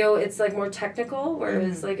a video, it's like more technical,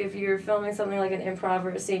 whereas like if you're filming something like an improv or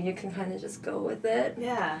a scene, you can kind of just go with it.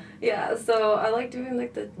 Yeah, so I like doing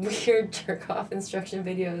like the weird jerk-off instruction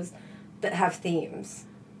videos that have themes.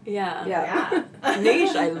 Yeah.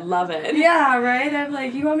 Niche, I love it. Yeah, right? I'm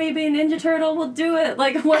like, you want me to be a Ninja Turtle? We'll do it.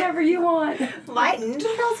 Like, whatever you want. My Ninja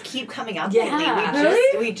Turtles keep coming up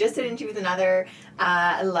lately. We just did an interview with another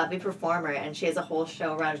lovely performer, and she has a whole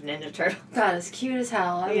show around Ninja Turtles. God, it's cute as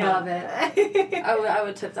hell. I love it. I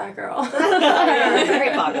would tip that girl. Very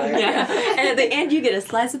popular. Yeah. And at the end, you get a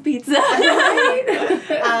slice of pizza.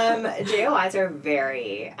 JOIs are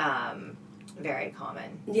very... very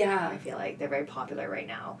common. Yeah. I feel like they're very popular right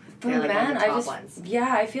now. For they're like men, one of the top ones.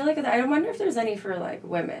 Yeah, I feel like I wonder if there's any for like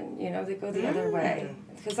women, they go the other way.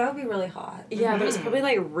 Because that would be really hot. Yeah, but it's probably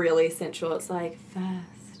like really sensual. It's like,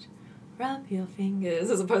 first, rub your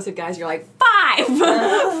fingers. As opposed to guys, you're like, 5, 4.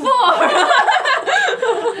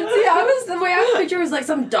 See, the way I was picturing was like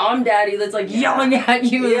some dom daddy that's like yelling at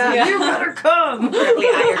you. Like, you better come. Directly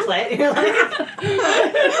at your clit. You're like,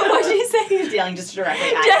 what'd you say? He's yelling just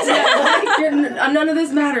directly at you. None of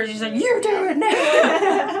this matters. He's like, you do it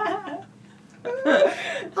now.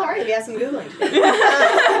 Alright, we have some Googling.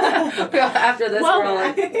 After this, we're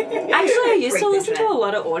like... Actually, I used to listen to a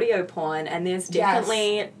lot of audio porn, and there's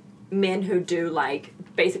definitely men who do like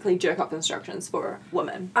basically jerk off instructions for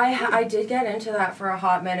women. I did get into that for a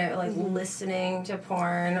hot minute, like listening to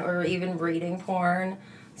porn or even reading porn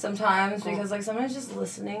sometimes, because like sometimes just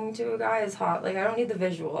listening to a guy is hot. Like I don't need the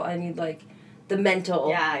visual, I need like the mental.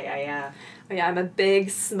 Yeah, I'm a big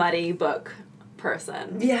smutty book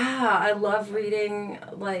person. Yeah, I love reading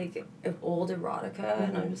like old erotica,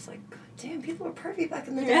 and I'm just like, God damn, people were pervy back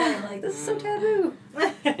in the day. Like this is so taboo.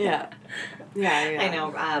 Yeah. I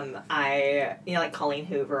know. Like Colleen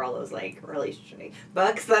Hoover, all those like relationship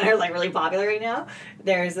books that are like really popular right now.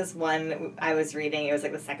 There's this one I was reading. It was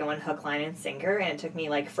like the second one, Hook, Line, and Sinker, and it took me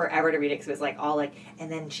like forever to read it because it was like all like,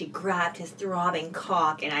 and then she grabbed his throbbing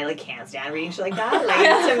cock, and I like can't stand reading shit like that.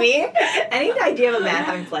 Like to me, any idea of a man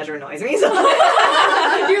having pleasure annoys me. So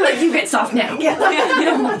you're like, you get soft now. Yeah. You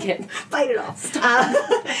don't like it. Bite it off. And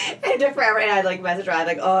it took forever, and I'd like message her. I'd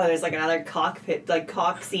like, oh, there's like another cock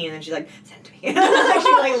scene, and she's like, send it to me. She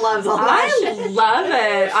like loves all that shit. I love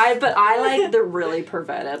it. But I like the really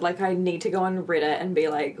perverted. Like I need to go on Reddit and be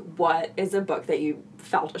like, what is a book that you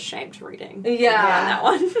felt ashamed reading? Yeah, that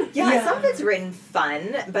one. Yeah, some of it's written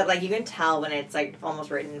fun, but like you can tell when it's like almost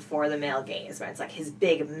written for the male gaze, when it's like his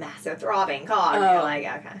big, massive, throbbing cock. And you're like,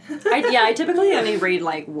 okay. I typically only read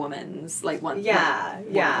like woman's, like one.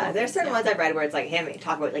 Yeah. There's certain ones I've read where it's like him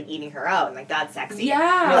talk about like eating her out and like that's sexy.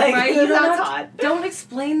 Yeah, like, right. You that's hot. Don't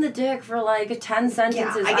explain the dick for like 10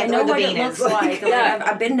 sentences. I know what it looks like.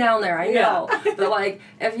 I've been down there. I know. But like,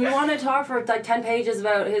 if you want to talk for like 10 pages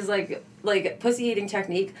about his like pussy eating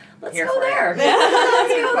technique, let's go there.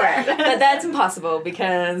 Let's go for it. But that's impossible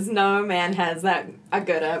because no man has a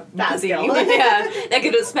good pussy. Skill. They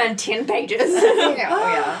could spend 10 pages.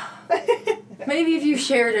 Maybe if you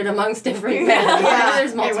shared it amongst different men.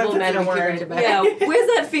 There's multiple men we could write about. Yeah, where's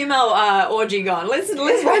that female orgy gone? Let's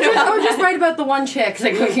write about that. Or just write about the one chick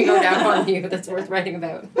that can go down on you that's worth writing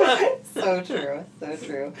about. So true.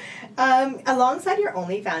 Alongside your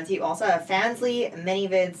OnlyFans, you also have Fansly,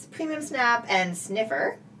 ManyVids, Premium Snap, and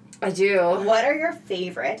Sniffer. I do. What are your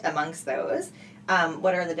favorite amongst those?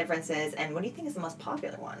 What are the differences, and what do you think is the most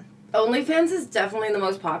popular one? OnlyFans is definitely the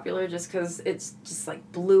most popular just because it's just like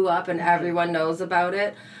blew up and everyone knows about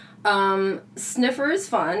it. Sniffer is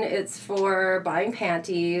fun. It's for buying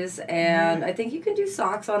panties, and I think you can do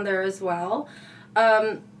socks on there as well.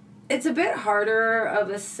 It's a bit harder of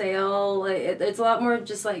a sale. It's a lot more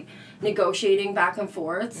just like negotiating back and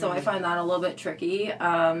forth, so I find that a little bit tricky.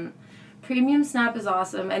 Premium Snap is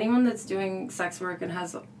awesome. Anyone that's doing sex work and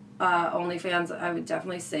has OnlyFans, I would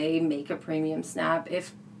definitely say make a Premium Snap,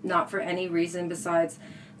 if not for any reason besides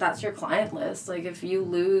that's your client list. Like if you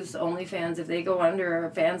lose OnlyFans, if they go under, or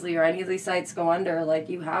Fansly or any of these sites go under, like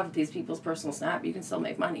you have these people's personal Snap, you can still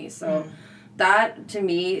make money. So that to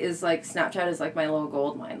me is like, Snapchat is like my little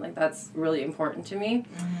gold mine. Like that's really important to me.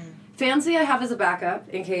 Fansly I have as a backup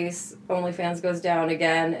in case OnlyFans goes down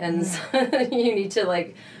again and you need to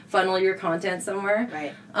like funnel your content somewhere.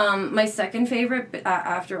 Right. My second favorite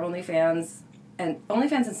after OnlyFans and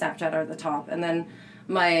Snapchat are the top, and then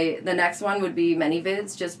the next one would be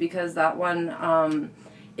ManyVids, just because that one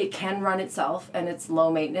it can run itself and it's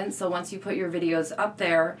low maintenance. So once you put your videos up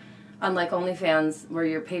there, unlike OnlyFans where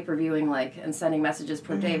you're pay-per-viewing like and sending messages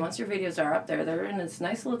per day, once your videos are up there, they're in this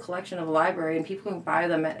nice little collection of a library and people can buy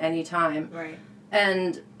them at any time. Right.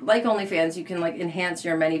 And like OnlyFans, you can like enhance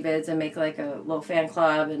your many vids and make like a little fan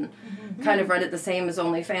club and kind of run it the same as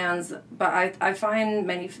OnlyFans. But I find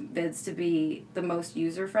many vids to be the most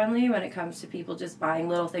user-friendly when it comes to people just buying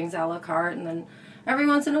little things a la carte, and then every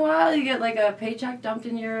once in a while you get like a paycheck dumped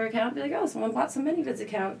in your account, be like, oh, someone bought some many vids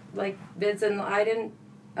account, like vids, and I didn't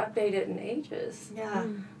update it in ages. Yeah.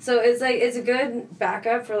 So it's like, it's a good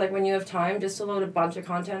backup for like when you have time just to load a bunch of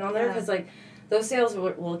content on there, because like those sales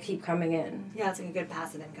will keep coming in. Yeah, it's like a good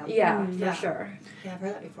passive income. Yeah, for sure. Yeah, I've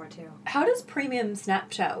heard that before too. How does premium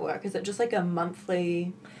Snapchat work? Is it just like a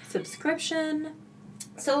monthly subscription?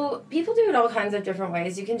 So people do it all kinds of different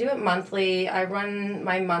ways. You can do it monthly. I run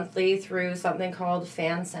my monthly through something called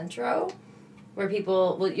Fan Centro, where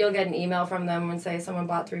you'll get an email from them and say someone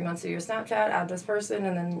bought 3 months of your Snapchat, add this person,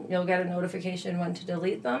 and then you'll get a notification when to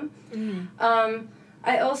delete them.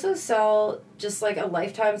 I also sell just like a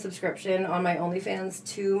lifetime subscription on my OnlyFans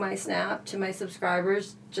to my Snap, to my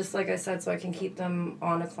subscribers, just like I said, so I can keep them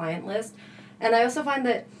on a client list. And I also find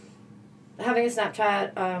that having a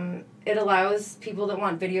Snapchat, it allows people that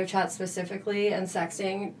want video chat specifically and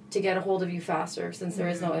sexting to get a hold of you faster. Since there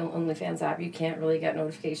is no OnlyFans app, you can't really get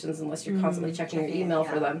notifications unless you're constantly checking your email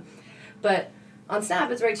for them. But on Snap,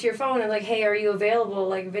 it's right to your phone and like, hey, are you available?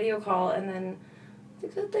 Like video call, and then the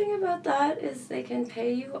good thing about that is they can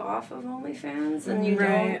pay you off of OnlyFans, and you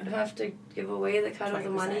don't have to give away the cut of the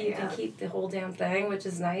money. You can keep the whole damn thing, which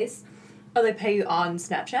is nice. Oh, they pay you on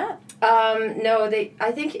Snapchat? No,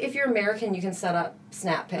 I think if you're American, you can set up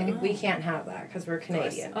Snap Pay. We can't have that because we're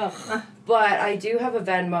Canadian. But I do have a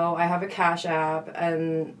Venmo, I have a Cash App,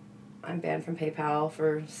 and I'm banned from PayPal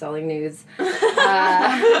for selling nudes. Or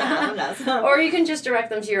you can just direct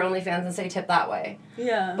them to your OnlyFans and say tip that way.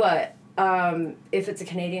 Yeah. But if it's a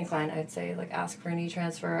Canadian client, I'd say like ask for an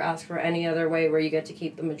e-transfer, ask for any other way where you get to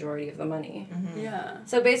keep the majority of the money. Yeah.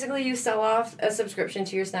 So basically you sell off a subscription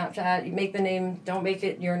to your Snapchat, you make the name, don't make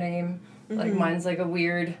it your name. Like mine's like a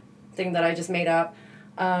weird thing that I just made up.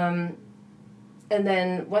 And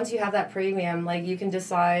then once you have that premium, like you can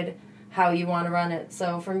decide how you want to run it.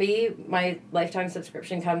 So for me, my lifetime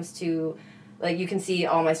subscription comes to, like, you can see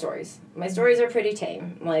all my stories. My stories are pretty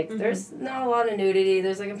tame. Like, there's not a lot of nudity.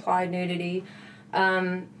 There's, like, implied nudity.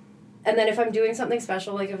 And then if I'm doing something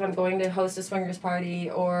special, like if I'm going to host a swingers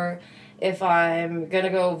party, or if I'm going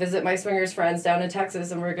to go visit my swingers friends down in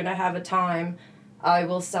Texas and we're going to have a time, I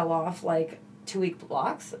will sell off, like, 2-week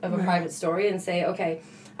blocks of a private story and say, okay,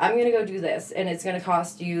 I'm going to go do this, and it's going to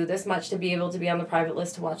cost you this much to be able to be on the private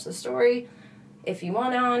list to watch the story. If you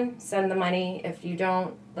want on, send the money. If you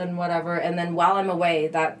don't, then whatever. And then while I'm away,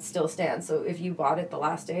 that still stands. So if you bought it the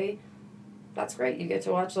last day, that's great. You get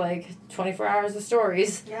to watch like 24 hours of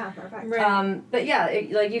stories. Yeah, perfect. Right. But yeah,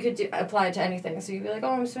 like you could apply it to anything. So you'd be like,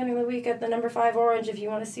 oh, I'm spending the week at the number 5 Orange. If you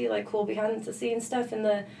want to see like cool behind the scenes stuff in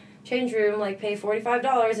the change room, like pay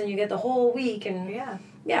 $45 and you get the whole week. And yeah.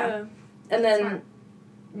 And then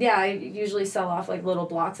I usually sell off like little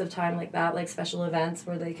blocks of time like that, like special events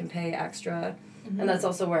where they can pay extra. And that's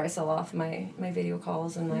also where I sell off my video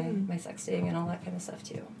calls and my sexting and all that kind of stuff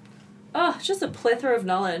too. Oh, just a plethora of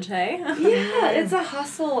knowledge, hey? Yeah, it's a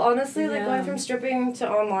hustle. Honestly, like going from stripping to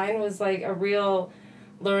online was like a real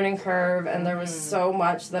learning curve, and there was so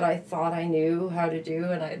much that I thought I knew how to do,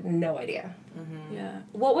 and I had no idea. Yeah.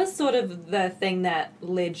 What was sort of the thing that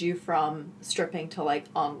led you from stripping to like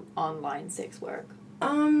online sex work?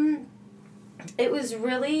 It was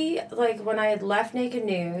really like when I had left Naked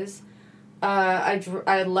News, I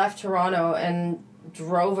had left Toronto and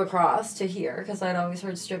drove across to here because I'd always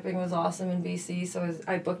heard stripping was awesome in BC, so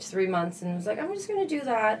I booked 3 months and was like, I'm just going to do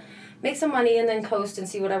that, make some money, and then coast and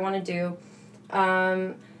see what I want to do.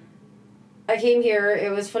 I came here,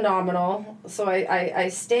 it was phenomenal, so I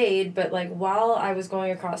stayed, but like while I was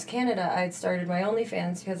going across Canada, I had started my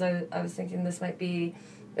OnlyFans because I was thinking this might be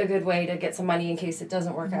a good way to get some money in case it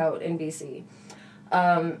doesn't work out in BC.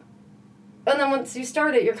 And then once you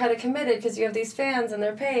start it, you're kind of committed because you have these fans and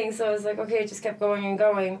they're paying. So I was like, okay, it just kept going and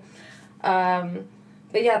going.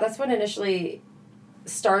 But yeah, that's what initially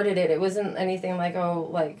started it. It wasn't anything like, oh,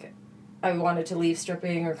 like I wanted to leave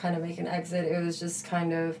stripping or kind of make an exit. It was just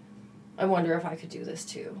kind of, I wonder if I could do this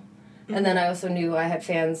too. And then I also knew I had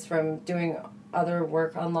fans from doing other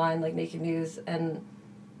work online, like Naked News, and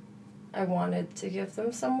I wanted to give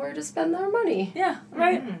them somewhere to spend their money. Yeah,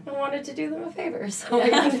 right. I wanted to do them a favor, so I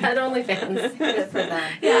had OnlyFans. Good for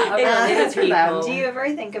them. Yeah, It good is for them. Do you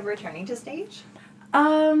ever think of returning to stage?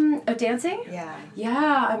 Of dancing? Yeah.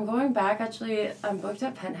 Yeah, I'm going back, actually. I'm booked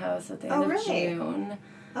at Penthouse at the end of June.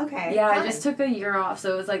 Okay. Yeah, fun. I just took a year off,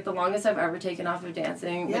 so it was like the longest I've ever taken off of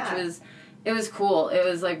dancing, Yeah. it was cool. It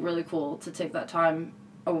was like really cool to take that time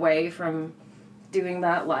away from doing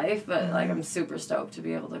that life, but like I'm super stoked to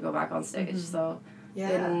be able to go back on stage. So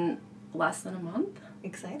in less than a month.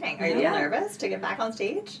 Exciting. Are you nervous to get back on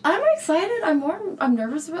stage? I'm excited. I'm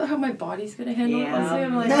nervous about how my body's gonna handle it. Honestly,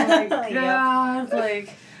 I'm like, oh my god, like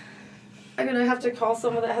I'm gonna have to call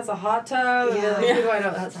someone that has a hot tub. And be like, who do I know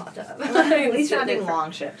that has a hot tub? At least you're not doing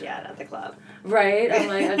long shift yet at the club. Right. I'm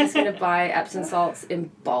like, I'm just gonna buy Epsom salts in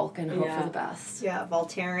bulk and hope for the best. Yeah,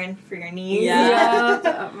 Voltaren for your knees.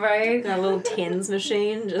 Yeah. Right. That little TENS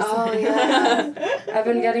machine. Just I've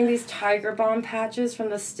been getting these Tiger Balm patches from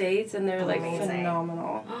the States, and they're like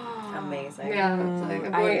phenomenal. Amazing. Yeah, it's like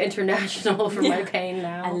I'm going international for my pain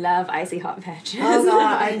now. I love icy hot patches. Oh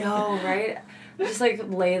god, I know, right? You just like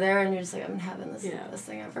lay there and you're just like, I'm having this the best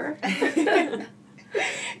thing ever.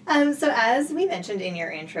 So as we mentioned in your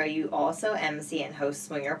intro, you also MC and host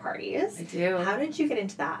swinger parties. I do. How did you get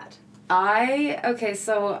into that?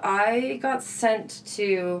 So I got sent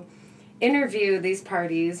to interview these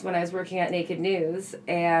parties when I was working at Naked News,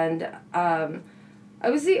 and I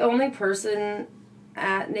was the only person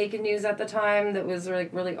at Naked News at the time that was like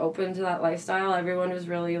really open to that lifestyle. Everyone was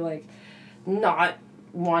really like not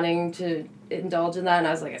wanting to indulge in that, and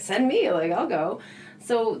I was like, send me, like I'll go.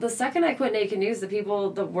 So the second I quit Naked News, the people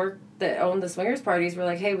that owned the swingers parties were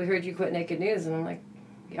like, hey, we heard you quit Naked News, and I'm like,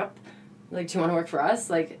 yep. Like, do you want to work for us?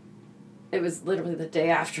 Like, it was literally the day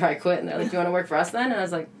after I quit, and they're like, do you want to work for us then? And I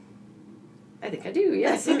was like, I think I do,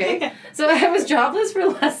 yes, okay. So I was jobless for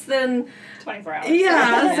less than 24 hours.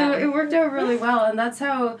 Yeah, so it worked out really well, and that's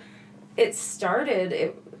how it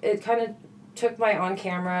started. It kind of took my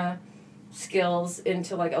on-camera skills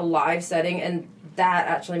into like a live setting, and that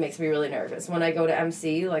actually makes me really nervous. When I go to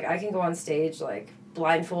MC, like I can go on stage like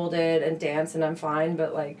blindfolded and dance and I'm fine,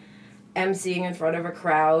 but like MCing in front of a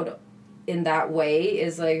crowd in that way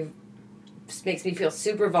is like makes me feel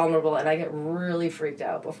super vulnerable, and I get really freaked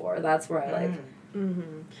out before. That's where I like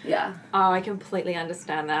yeah. Oh, I completely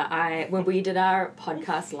understand that. When we did our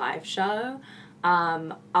podcast live show, I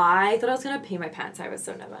thought I was gonna pee my pants. I was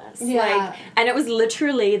so nervous. Yeah. And it was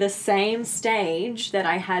literally the same stage that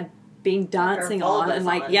I had been dancing on, and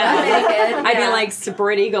like on. I'd be like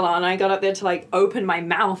spread eagle on. I got up there to like open my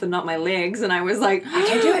mouth and not my legs, and I was like, I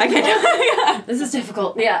can't do it. This is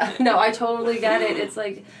difficult. Yeah. No, I totally get it. It's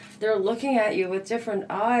like they're looking at you with different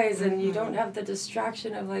eyes, and you don't have the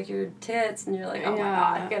distraction of like your tits, and you're like, oh my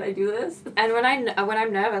god, can I do this? And when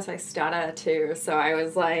I'm nervous, I stutter too. So I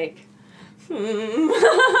was like.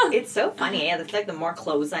 It's so funny. Yeah, it's like the more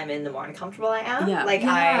clothes I'm in, the more uncomfortable I am. Yeah. Like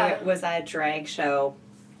I was at a drag show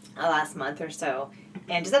last month or so,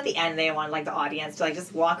 and just at the end they wanted like the audience to like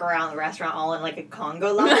just walk around the restaurant all in like a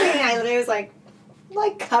Congo line. And I literally was like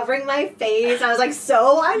covering my face. I was like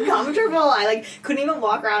so uncomfortable. I like couldn't even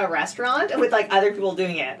walk around a restaurant with like other people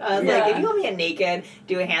doing it. I was like, if you want me to naked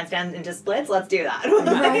do a handstand into splits, let's do that.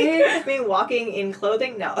 Right? I mean, walking in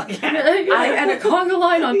clothing, no. And a conga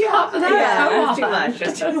line on top of that. Yeah, Come it's too on. much.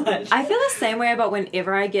 It's too much. I feel the same way about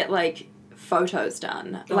whenever I get like photos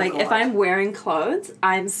done. Like if I'm wearing clothes,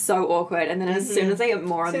 I'm so awkward, and then as soon as I get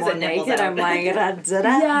more and more naked, I'm like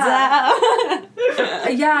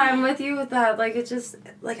Yeah, I'm with you with that. Like it just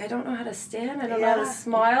like I don't know how to stand. I don't know how to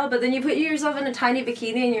smile. But then you put yourself in a tiny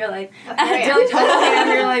bikini, and you're like, and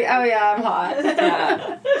you're like, oh yeah, I'm hot.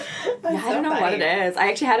 Yeah, I don't know what it is. I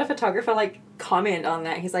actually had a photographer like comment on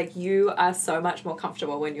that. He's like, you are so much more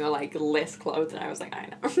comfortable when you're like less clothed, and I was like, I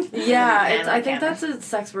know. Yeah, I think that's a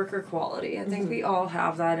sex worker quality. I think we all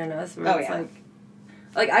have that in us. Where it's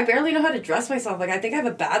like I barely know how to dress myself. Like I think I have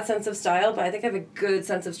a bad sense of style, but I think I have a good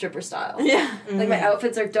sense of stripper style. Yeah. Like my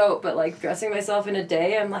outfits are dope, but like dressing myself in a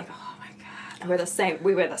day, I'm like, oh my god. We're the same.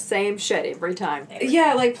 We wear the same shit every time.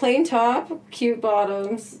 Yeah, like plain top, cute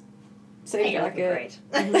bottoms, same jacket.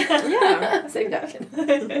 Great. Yeah, same jacket.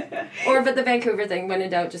 But the Vancouver thing, when in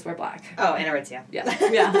doubt, just wear black. Oh, and Aritzia. Yeah.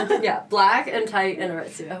 Yeah. Yeah, black and tight and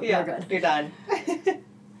Aritzia. Yeah, We're good. you're done.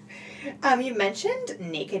 You mentioned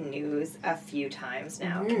Naked News a few times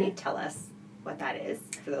now. Can you tell us what that is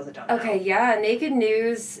for those that don't know? Okay, yeah, Naked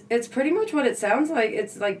News, it's pretty much what it sounds like.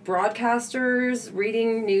 It's like broadcasters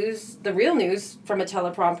reading news, the real news from a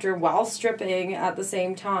teleprompter while stripping at the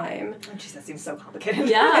same time. Oh, jeez, that seems so complicated.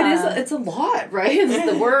 Yeah. It's a lot, right?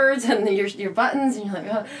 It's the words and your buttons, and you're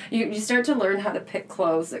like, oh, you start to learn how to pick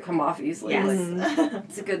clothes that come off easily. Yes.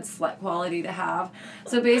 It's a good slut quality to have.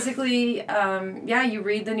 So basically, you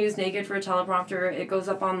read the news naked for a teleprompter. It goes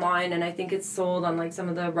up online, and I think it's sold on like some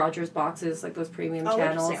of the Rogers boxes, like like those premium Oh,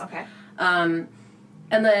 channels. interesting. Okay.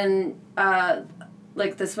 And then,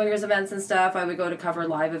 like the swingers events and stuff, I would go to cover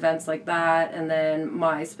live events like that. And then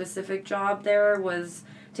my specific job there was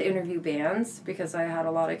to interview bands because I had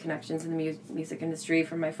a lot of connections in the music industry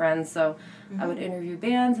from my friends. So I would interview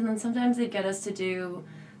bands, and then sometimes they'd get us to do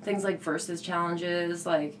things like versus challenges,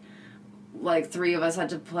 like 3 of us had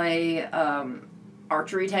to play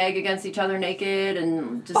archery tag against each other naked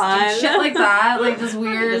and just Fun. shit like that, like just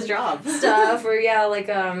weird Good job. stuff. Or like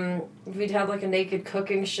we'd have like a naked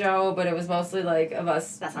cooking show, but it was mostly like of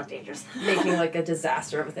us That sounds dangerous. making like a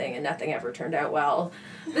disaster of a thing, and nothing ever turned out well.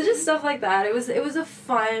 But just stuff like that. It was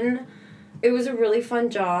a really fun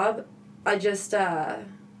job. I just I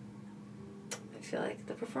feel like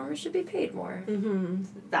the performers should be paid more. Mm-hmm.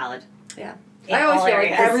 Valid. Yeah. In I always all feel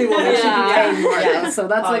like areas. every woman should be Yeah. paid more. Yeah. though, so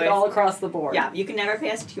that's Always. like all across the board. Yeah, you can never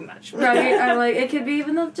pay us too much. Right? I'm like, it could be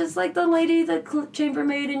even though just like the lady, the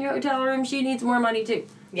chambermaid in your hotel room, she needs more money too.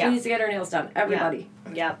 Yeah. She needs to get her nails done. Everybody.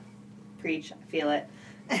 Yep. Preach. I feel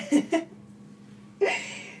it.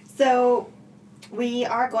 So, we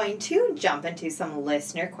are going to jump into some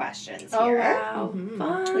listener questions here. Oh wow. Mhm.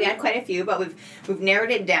 Fun. We had quite a few, but we've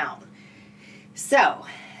narrowed it down. So,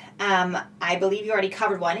 I believe you already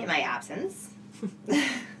covered one in my absence.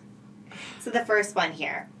 So the first one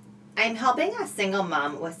here. I'm helping a single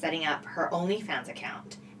mom with setting up her OnlyFans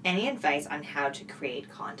account. Any advice on how to create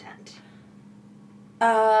content?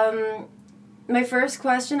 My first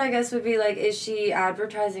question, I guess, would be like, is she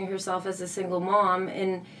advertising herself as a single mom?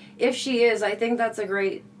 And if she is, I think that's a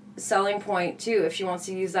great selling point too. If she wants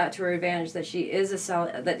to use that to her advantage, that she is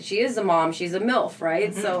a mom, she's a MILF, right?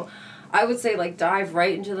 Mm-hmm. So, I would say like dive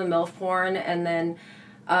right into the MILF porn, and then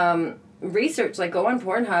research, like go on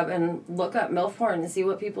Pornhub and look up MILF porn and see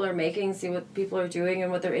what people are making, see what people are doing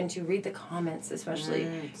and what they're into. Read the comments, especially.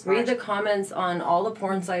 Smart. Read the comments on all the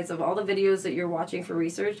porn sites of all the videos that you're watching for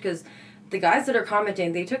research, because the guys that are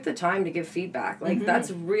commenting, they took the time to give feedback. Like,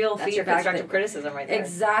 that's real That's your feedback. constructive criticism right there.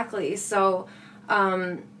 Exactly. So,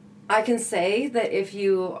 I can say that if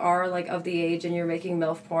you are, like, of the age and you're making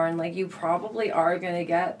MILF porn, like, you probably are going to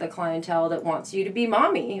get the clientele that wants you to be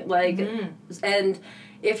mommy. Like, and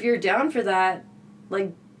if you're down for that,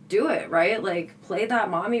 like, do it, right? Like, play that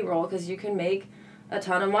mommy role, because you can make a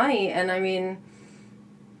ton of money. And, I mean,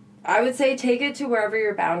 I would say take it to wherever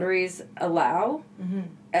your boundaries allow.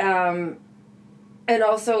 And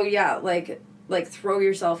also, yeah, like throw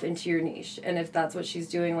yourself into your niche. And if that's what she's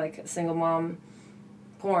doing, like single mom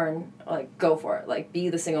porn, like go for it. Like be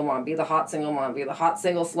the single mom, be the hot single mom, be the hot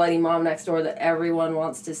single slutty mom next door that everyone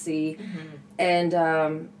wants to see. And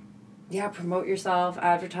yeah, promote yourself,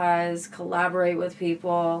 advertise, collaborate with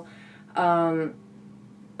people. And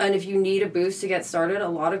if you need a boost to get started, a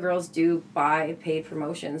lot of girls do buy paid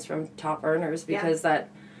promotions from top earners, because that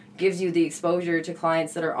gives you the exposure to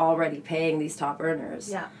clients that are already paying these top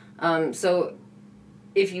earners. Yeah. So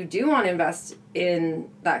if you do want to invest in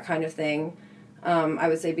that kind of thing, I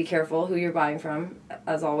would say be careful who you're buying from,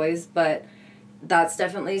 as always, but that's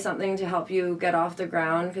definitely something to help you get off the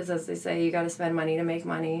ground, because as they say, you got to spend money to make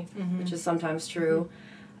money, which is sometimes true.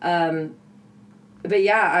 But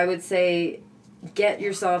yeah, I would say get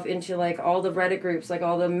yourself into like all the Reddit groups, like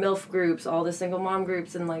all the MILF groups, all the single mom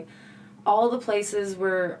groups, and like all the places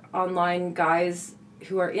where online guys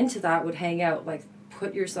who are into that would hang out. Like,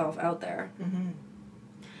 put yourself out there.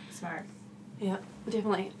 Smart. Yeah,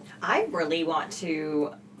 definitely. I really want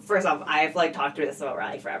to. First off, I've like talked to this about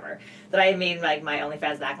Riley forever. That I made like my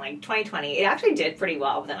OnlyFans back in like 2020. It actually did pretty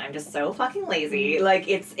well, but then I'm just so fucking lazy. Like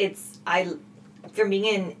from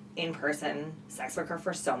being an in-person sex worker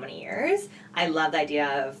for so many years, I love the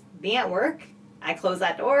idea of being at work. I close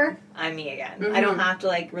that door, I'm me again. I don't have to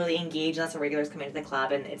like really engage unless the regulars come into the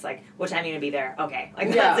club and it's like, what time are you gonna be there? Okay.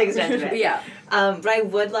 Like that's the extent of it. Yeah. But I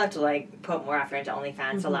would love to like put more effort into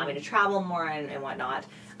OnlyFans to allow me to travel more and whatnot.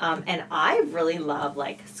 And I really love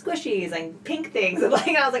like squishies and pink things. And like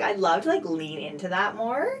I was like, I'd love to like lean into that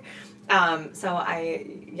more. So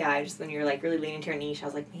I just when you're like really leaning into your niche, I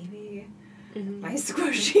was like, maybe my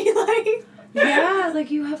squishy like Yeah,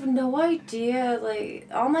 like you have no idea. Like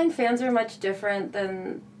online fans are much different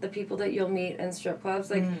than the people that you'll meet in strip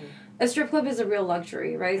clubs. Like a strip club is a real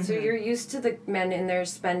luxury, right? So you're used to the men in there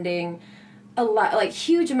spending a lot, like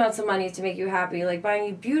huge amounts of money to make you happy, like buying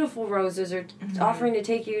you beautiful roses or offering to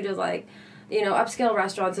take you to like, you know, upscale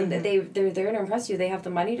restaurants, and they're there to impress you. They have the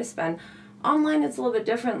money to spend. Online, it's a little bit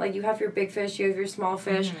different. Like you have your big fish, you have your small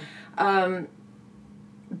fish,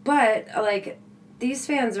 but like these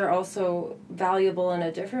fans are also valuable in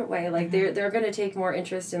a different way. Like they're going to take more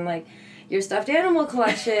interest in like your stuffed animal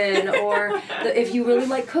collection, or if you really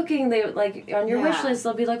like cooking, they like on your wish list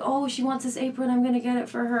they'll be like, oh, she wants this apron, I'm gonna get it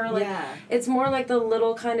for her. Like it's more like the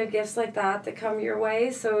little kind of gifts like that come your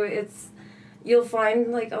way. So you'll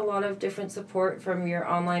find like a lot of different support from your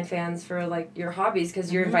online fans for like your hobbies,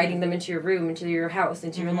 because you're inviting them into your room, into your house,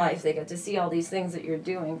 into your life. They get to see all these things that you're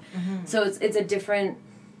doing. So it's a different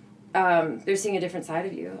they're seeing a different side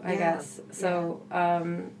of you, I guess. So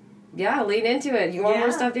lean into it. You want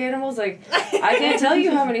more stuffed animals? Like, I can't tell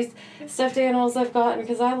you how many stuffed animals I've gotten,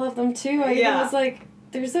 because I love them too. I was like,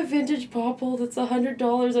 there's a vintage popple that's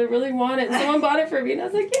 $100. I really want it. And someone bought it for me, and I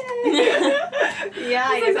was like, yay!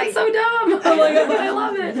 I was like, that's so dumb. I'm like, but I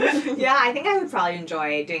love it. Yeah, I think I would probably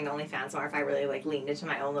enjoy doing the OnlyFans more if I really like leaned into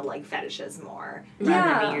my own little like fetishes more,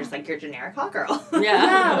 rather than being just like your generic hot girl.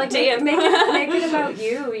 Like make it about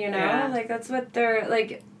you. You know, like that's what they're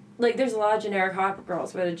like. Like, there's a lot of generic hot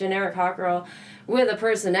girls, but a generic hot girl with a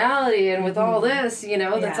personality and with all this, you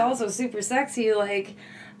know, that's also super sexy, like,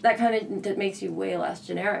 that kind of that makes you way less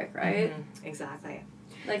generic, right? Exactly.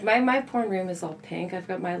 Like, my porn room is all pink. I've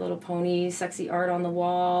got My Little Pony sexy art on the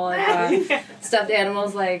wall. I've got stuffed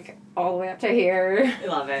animals, like, all the way up to here. I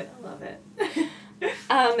love it.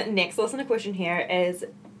 Next listener question here is,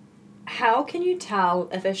 how can you tell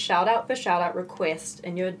if a shout-out for shout-out request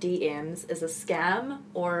in your DMs is a scam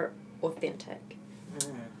or authentic?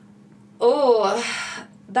 Oh,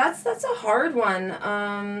 that's a hard one.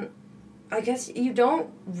 I guess you don't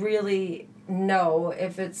really know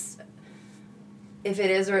if it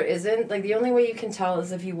is or it isn't. Like, the only way you can tell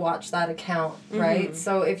is if you watch that account, right?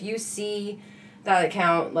 So if you see that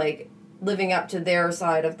account, like, living up to their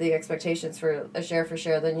side of the expectations for a share for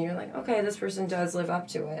share, then you're like, okay, this person does live up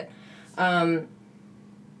to it. I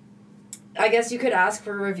guess you could ask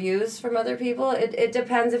for reviews from other people. It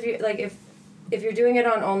depends if you like if you're doing it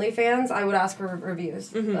on OnlyFans, I would ask for reviews.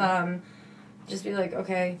 Just be like,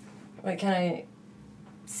 okay, like, can I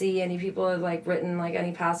see any people have like written like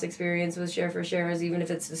any past experience with share for shares, even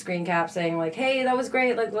if it's the screen cap saying like, hey, that was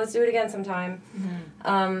great, like, let's do it again sometime.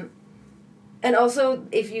 And also,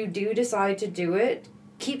 if you do decide to do it,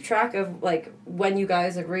 keep track of, like, when you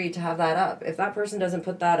guys agree to have that up. If that person doesn't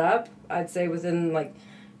put that up, I'd say within, like,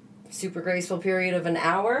 super graceful period of an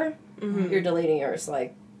hour, you're deleting yours,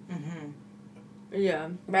 like. Yeah.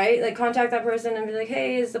 Right? Like, contact that person and be like,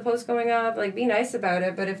 hey, is the post going up? Like, be nice about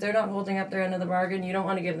it, but if they're not holding up their end of the bargain, you don't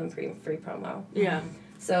want to give them free promo. Yeah.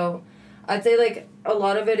 So, I'd say, like, a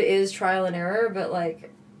lot of it is trial and error, but, like,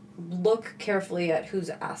 look carefully at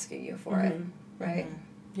who's asking you for it, right?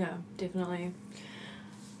 Yeah, definitely.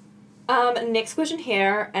 Next question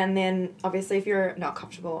here, and then obviously if you're not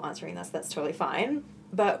comfortable answering this, that's totally fine.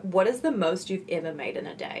 But what is the most you've ever made in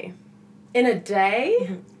a day? In a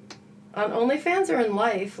day? On OnlyFans or in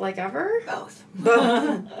life? Like, ever? Both.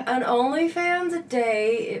 On OnlyFans a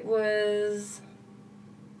day, it was,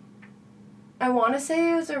 I want to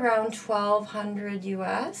say it was around $1,200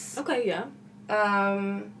 US. Okay, yeah.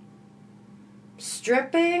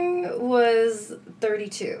 Stripping was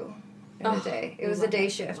 32 in a day. It was a day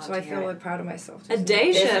shift, so I feel like proud of myself. A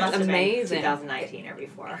day This shift, must have been amazing. 2019 or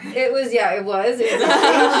before. It was a day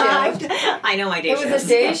shift. I know my day shift. It was a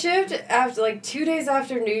day shift after, like, 2 days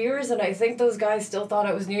after New Year's, and I think those guys still thought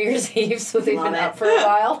it was New Year's Eve, so they've been up for a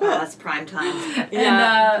while. Oh, that's prime time.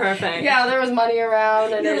 Yeah, perfect. Yeah, there was money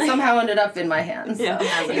around, and it somehow ended up in my hands. Yeah.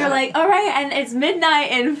 So. You're like, all right, and it's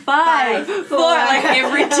midnight in 5, 4, like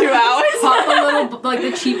every 2 hours. Pop a little, like,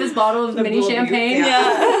 the cheapest bottle of mini champagne.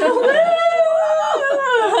 Yeah.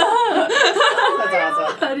 That's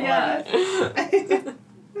awesome. Yeah.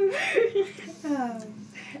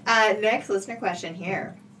 Next listener question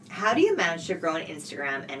here. How do you manage to grow an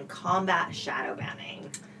Instagram and combat shadow banning?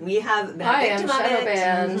 We have been I a am victim of shadow it.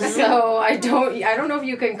 banned, so I don't know if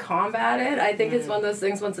you can combat it. I think it's one of those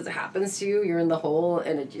things, once it happens to you, you're in the hole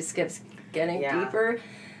and it just keeps getting deeper.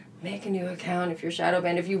 Make a new account if you're shadow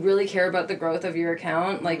banned. If you really care about the growth of your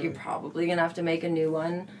account, like, you're probably gonna have to make a new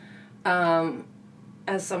one.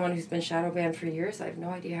 As someone who's been shadow banned for years, I have no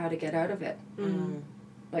idea how to get out of it.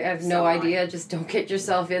 Like, I have no idea. Just don't get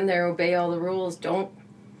yourself in there. Obey all the rules. Don't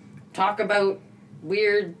talk about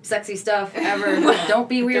weird, sexy stuff ever. Don't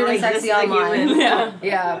be weird and sexy online.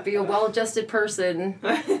 Yeah, be a well-adjusted person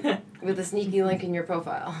with a sneaky link in your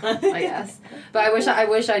profile, I guess. But I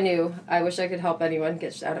wish I knew. I wish I could help anyone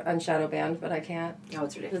get unshadow banned, but I can't. Oh,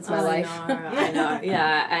 it's ridiculous. It's my life. I know.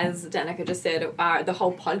 Yeah, as Danica just said, the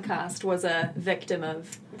whole podcast was a victim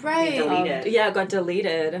of Right. Deleted. Yeah, it got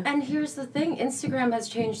deleted. And here's the thing, Instagram has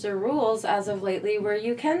changed their rules as of lately where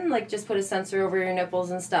you can, like, just put a sensor over your nipples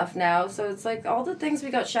and stuff now. So it's like, all the things we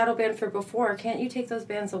got shadow banned for before, can't you take those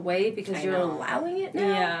bans away because I you're know. allowing it now?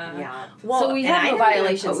 Yeah. Yeah. So we And I have no never even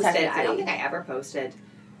violations, posted. I technically. don't think I ever posted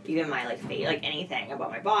even my, like, face, like, anything about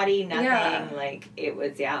my body, nothing. Yeah. Like, it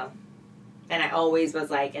was, And I always was,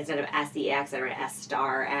 like, instead of SEX, I wrote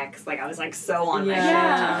S*X. Like, I was, like, so on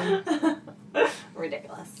Yeah. my shit.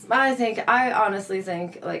 Ridiculous. I honestly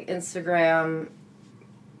think, like, Instagram,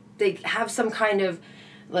 they have some kind of,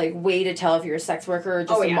 like, way to tell if you're a sex worker or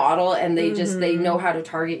just a model, and they they know how to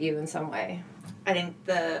target you in some way. I think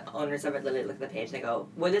the owners of it literally look at the page and they go,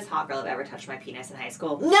 would this hot girl have ever touched my penis in high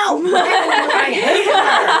school? No! I hate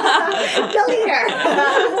her! Delete her!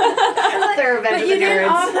 They're revenge But of you the didn't nerds.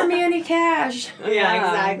 offer me any cash. Yeah,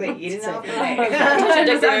 exactly. You didn't offer me.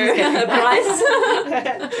 A price.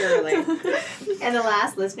 Truly. And the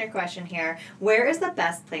last listener question here, where is the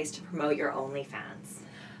best place to promote your OnlyFans?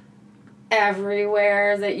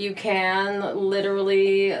 Everywhere that you can,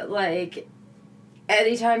 literally, like,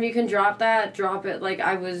 anytime you can drop it. Like,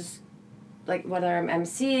 I was, like, whether I'm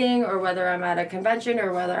emceeing or whether I'm at a convention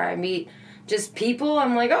or whether I meet just people,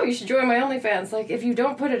 I'm like, oh, you should join my OnlyFans. Like, if you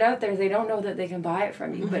don't put it out there, they don't know that they can buy it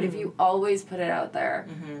from you. But if you always put it out there,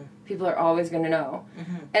 people are always going to know.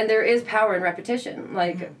 And there is power in repetition.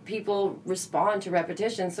 Like, people respond to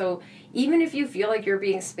repetition. So even if you feel like you're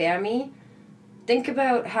being spammy, think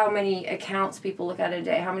about how many accounts people look at a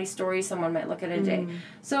day, how many stories someone might look at a day.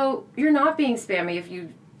 So you're not being spammy if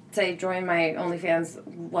you, say, join my OnlyFans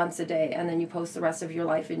once a day and then you post the rest of your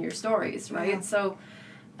life in your stories, right? Yeah. So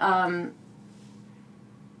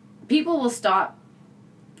people will stop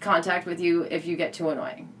contact with you if you get too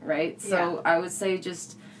annoying, right? So I would say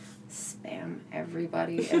just spam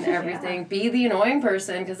everybody and everything. Be the annoying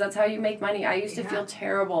person because that's how you make money. I used to feel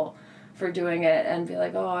terrible for doing it and be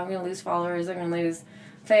like, oh, I'm going to lose followers, I'm going to lose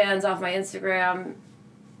fans off my Instagram.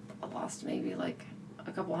 I lost maybe like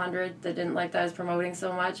a couple hundred that didn't like that I was promoting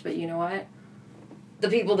so much, but you know what? The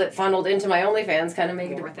people that funneled into my OnlyFans kind of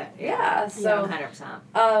make it worth it. Yeah, so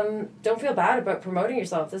 100%. Don't feel bad about promoting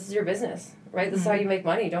yourself. This is your business, right? This is how you make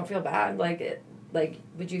money. Don't feel bad. Like,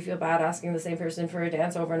 would you feel bad asking the same person for a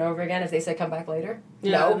dance over and over again if they say come back later?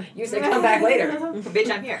 Yeah. No, you say come back later.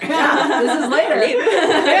 Bitch, I'm here. Yeah, this is later.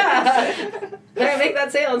 Yeah. Can't make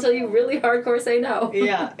that sale until you really hardcore say no.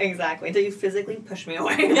 Yeah, exactly. Until you physically push me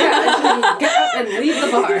away. Yeah, until you get up and leave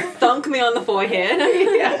the bar. Thunk me on the forehead.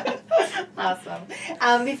 Yeah. Awesome.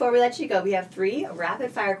 Before we let you go, we have 3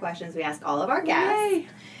 rapid fire questions we ask all of our guests. Yay.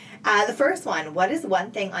 The first one, what is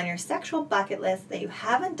one thing on your sexual bucket list that you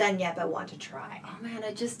haven't done yet but want to try? Oh man,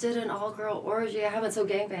 I just did an all-girl orgy. I haven't, so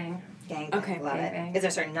gangbang. Gangbang. Okay, Love gangbang. it. Is there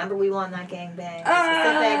a certain number we want on that gangbang?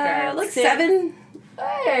 Specific or like 6? 7.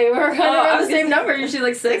 Hey, we're kind of around the same number. Usually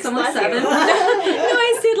like 6, I'm like 7. No,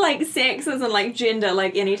 I said like sex isn't like gender,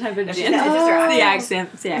 like any type of gender. It's just your The accent.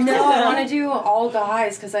 accent. No, I want to do all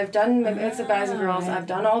guys because I've done a mix of guys and girls. I've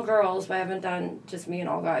done all girls, but I haven't done just me and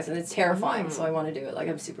all guys, and it's terrifying. So I want to do it. Like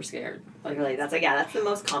I'm super scared. Like really, that's the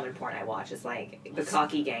most common porn I watch is like the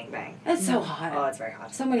cocky gangbang. It's so hot. Oh, it's very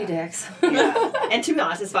hot. So many dicks. Yeah. And to be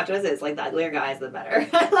honest, as fucked as it is, like the uglier guys, the better.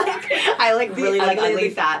 I really like ugly,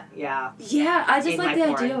 fat. Yeah. Yeah, I just In like my the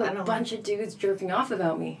porn. idea I of don't a know. bunch of dudes jerking off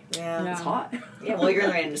about me. Yeah. It's hot. Yeah. Well, you're in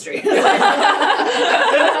the right industry.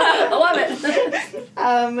 I love it.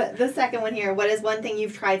 The second one here. What is one thing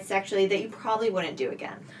you've tried sexually that you probably wouldn't do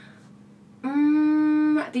again?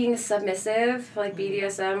 Being submissive, like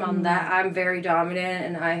BDSM, on that, I'm very dominant,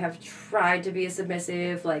 and I have tried to be a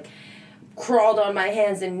submissive, like, crawled on my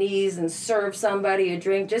hands and knees and served somebody a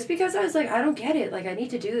drink just because I was like, I don't get it. Like, I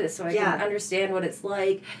need to do this so I can understand what it's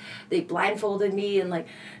like. They blindfolded me and, like,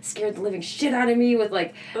 scared the living shit out of me with,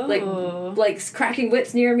 like cracking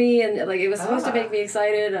whips near me, and, like, it was supposed to make me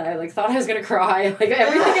excited. I, like, thought I was gonna cry. Like,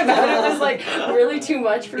 everything about it was, like, really too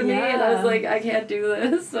much for me, and I was like, I can't do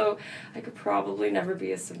this. So I could probably never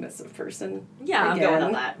be a submissive person. Yeah, again. I'm going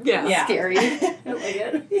on that. Yeah. Scary. I don't like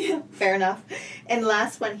it. Yeah, fair enough. And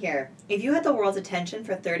last one here. If you had the world's attention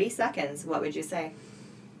for 30 seconds, what would you say?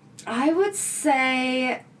 I would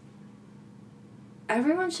say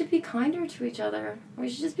everyone should be kinder to each other. We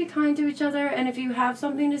should just be kind to each other, and if you have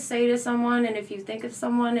something to say to someone, and if you think of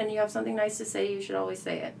someone and you have something nice to say, you should always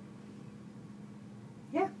say it.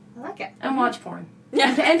 Yeah, I like it. And watch porn.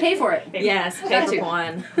 Yeah. And pay for it. Yes, pay for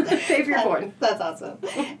one. Pay for your porn. That's awesome.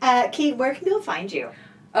 Kate, where can people find you?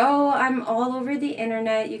 Oh, I'm all over the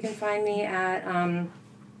internet. You can find me at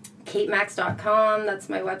katemaxx.com. That's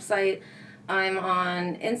my website. I'm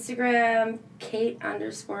on Instagram,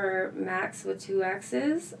 Kate_Maxx with 2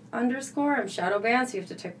 X's _ I'm shadow banned, so you have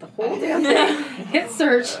to tick the whole damn thing. Hit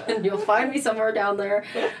search, and you'll find me somewhere down there.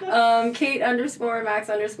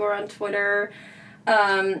 Kate_Maxx_ on Twitter.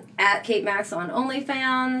 At Kate Maxx on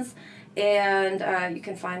OnlyFans. And you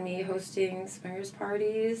can find me hosting swingers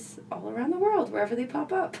parties all around the world, wherever they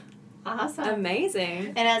pop up. Awesome.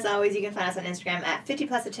 Amazing. And as always, you can find us on Instagram at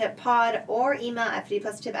 50plusatip.pod or email at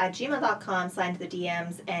 50plusatip@gmail.com. Slide into the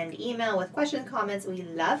DMs and email with questions, comments. We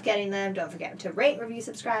love getting them. Don't forget to rate, review,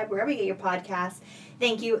 subscribe wherever you get your podcasts.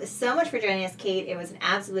 Thank you so much for joining us, Kate. It was an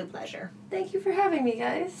absolute pleasure. Thank you for having me,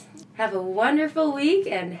 guys. Have a wonderful week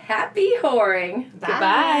and happy whoring. Bye.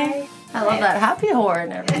 Goodbye. I love that happy whore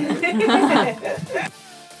and everything.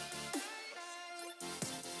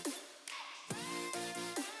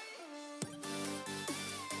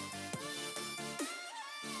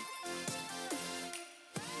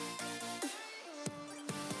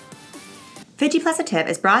 50 Plus a Tip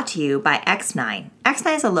is brought to you by X9.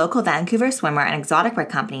 X9 is a local Vancouver swimwear and exotic wear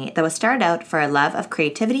company that was started out for a love of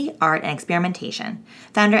creativity, art, and experimentation.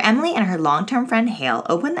 Founder Emily and her long-term friend Hale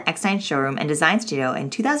opened the X9 showroom and design studio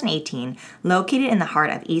in 2018, located in the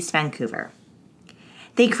heart of East Vancouver.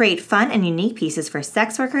 They create fun and unique pieces for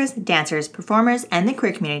sex workers, dancers, performers, and the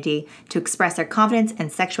queer community to express their confidence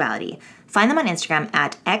and sexuality. Find them on Instagram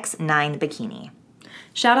at X9Bikini.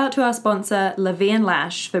 Shout out to our sponsor, Levian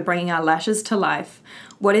Lash, for bringing our lashes to life.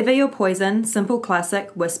 Whatever your poison, simple,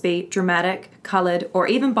 classic, wispy, dramatic, colored, or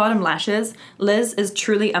even bottom lashes, Liz is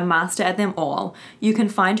truly a master at them all. You can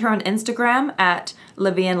find her on Instagram at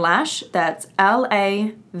Levian Lash. That's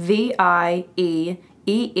LAVIENLASH.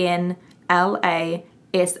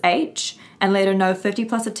 And let her know 50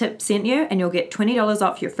 Plus a Tip sent you, and you'll get $20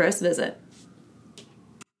 off your first visit.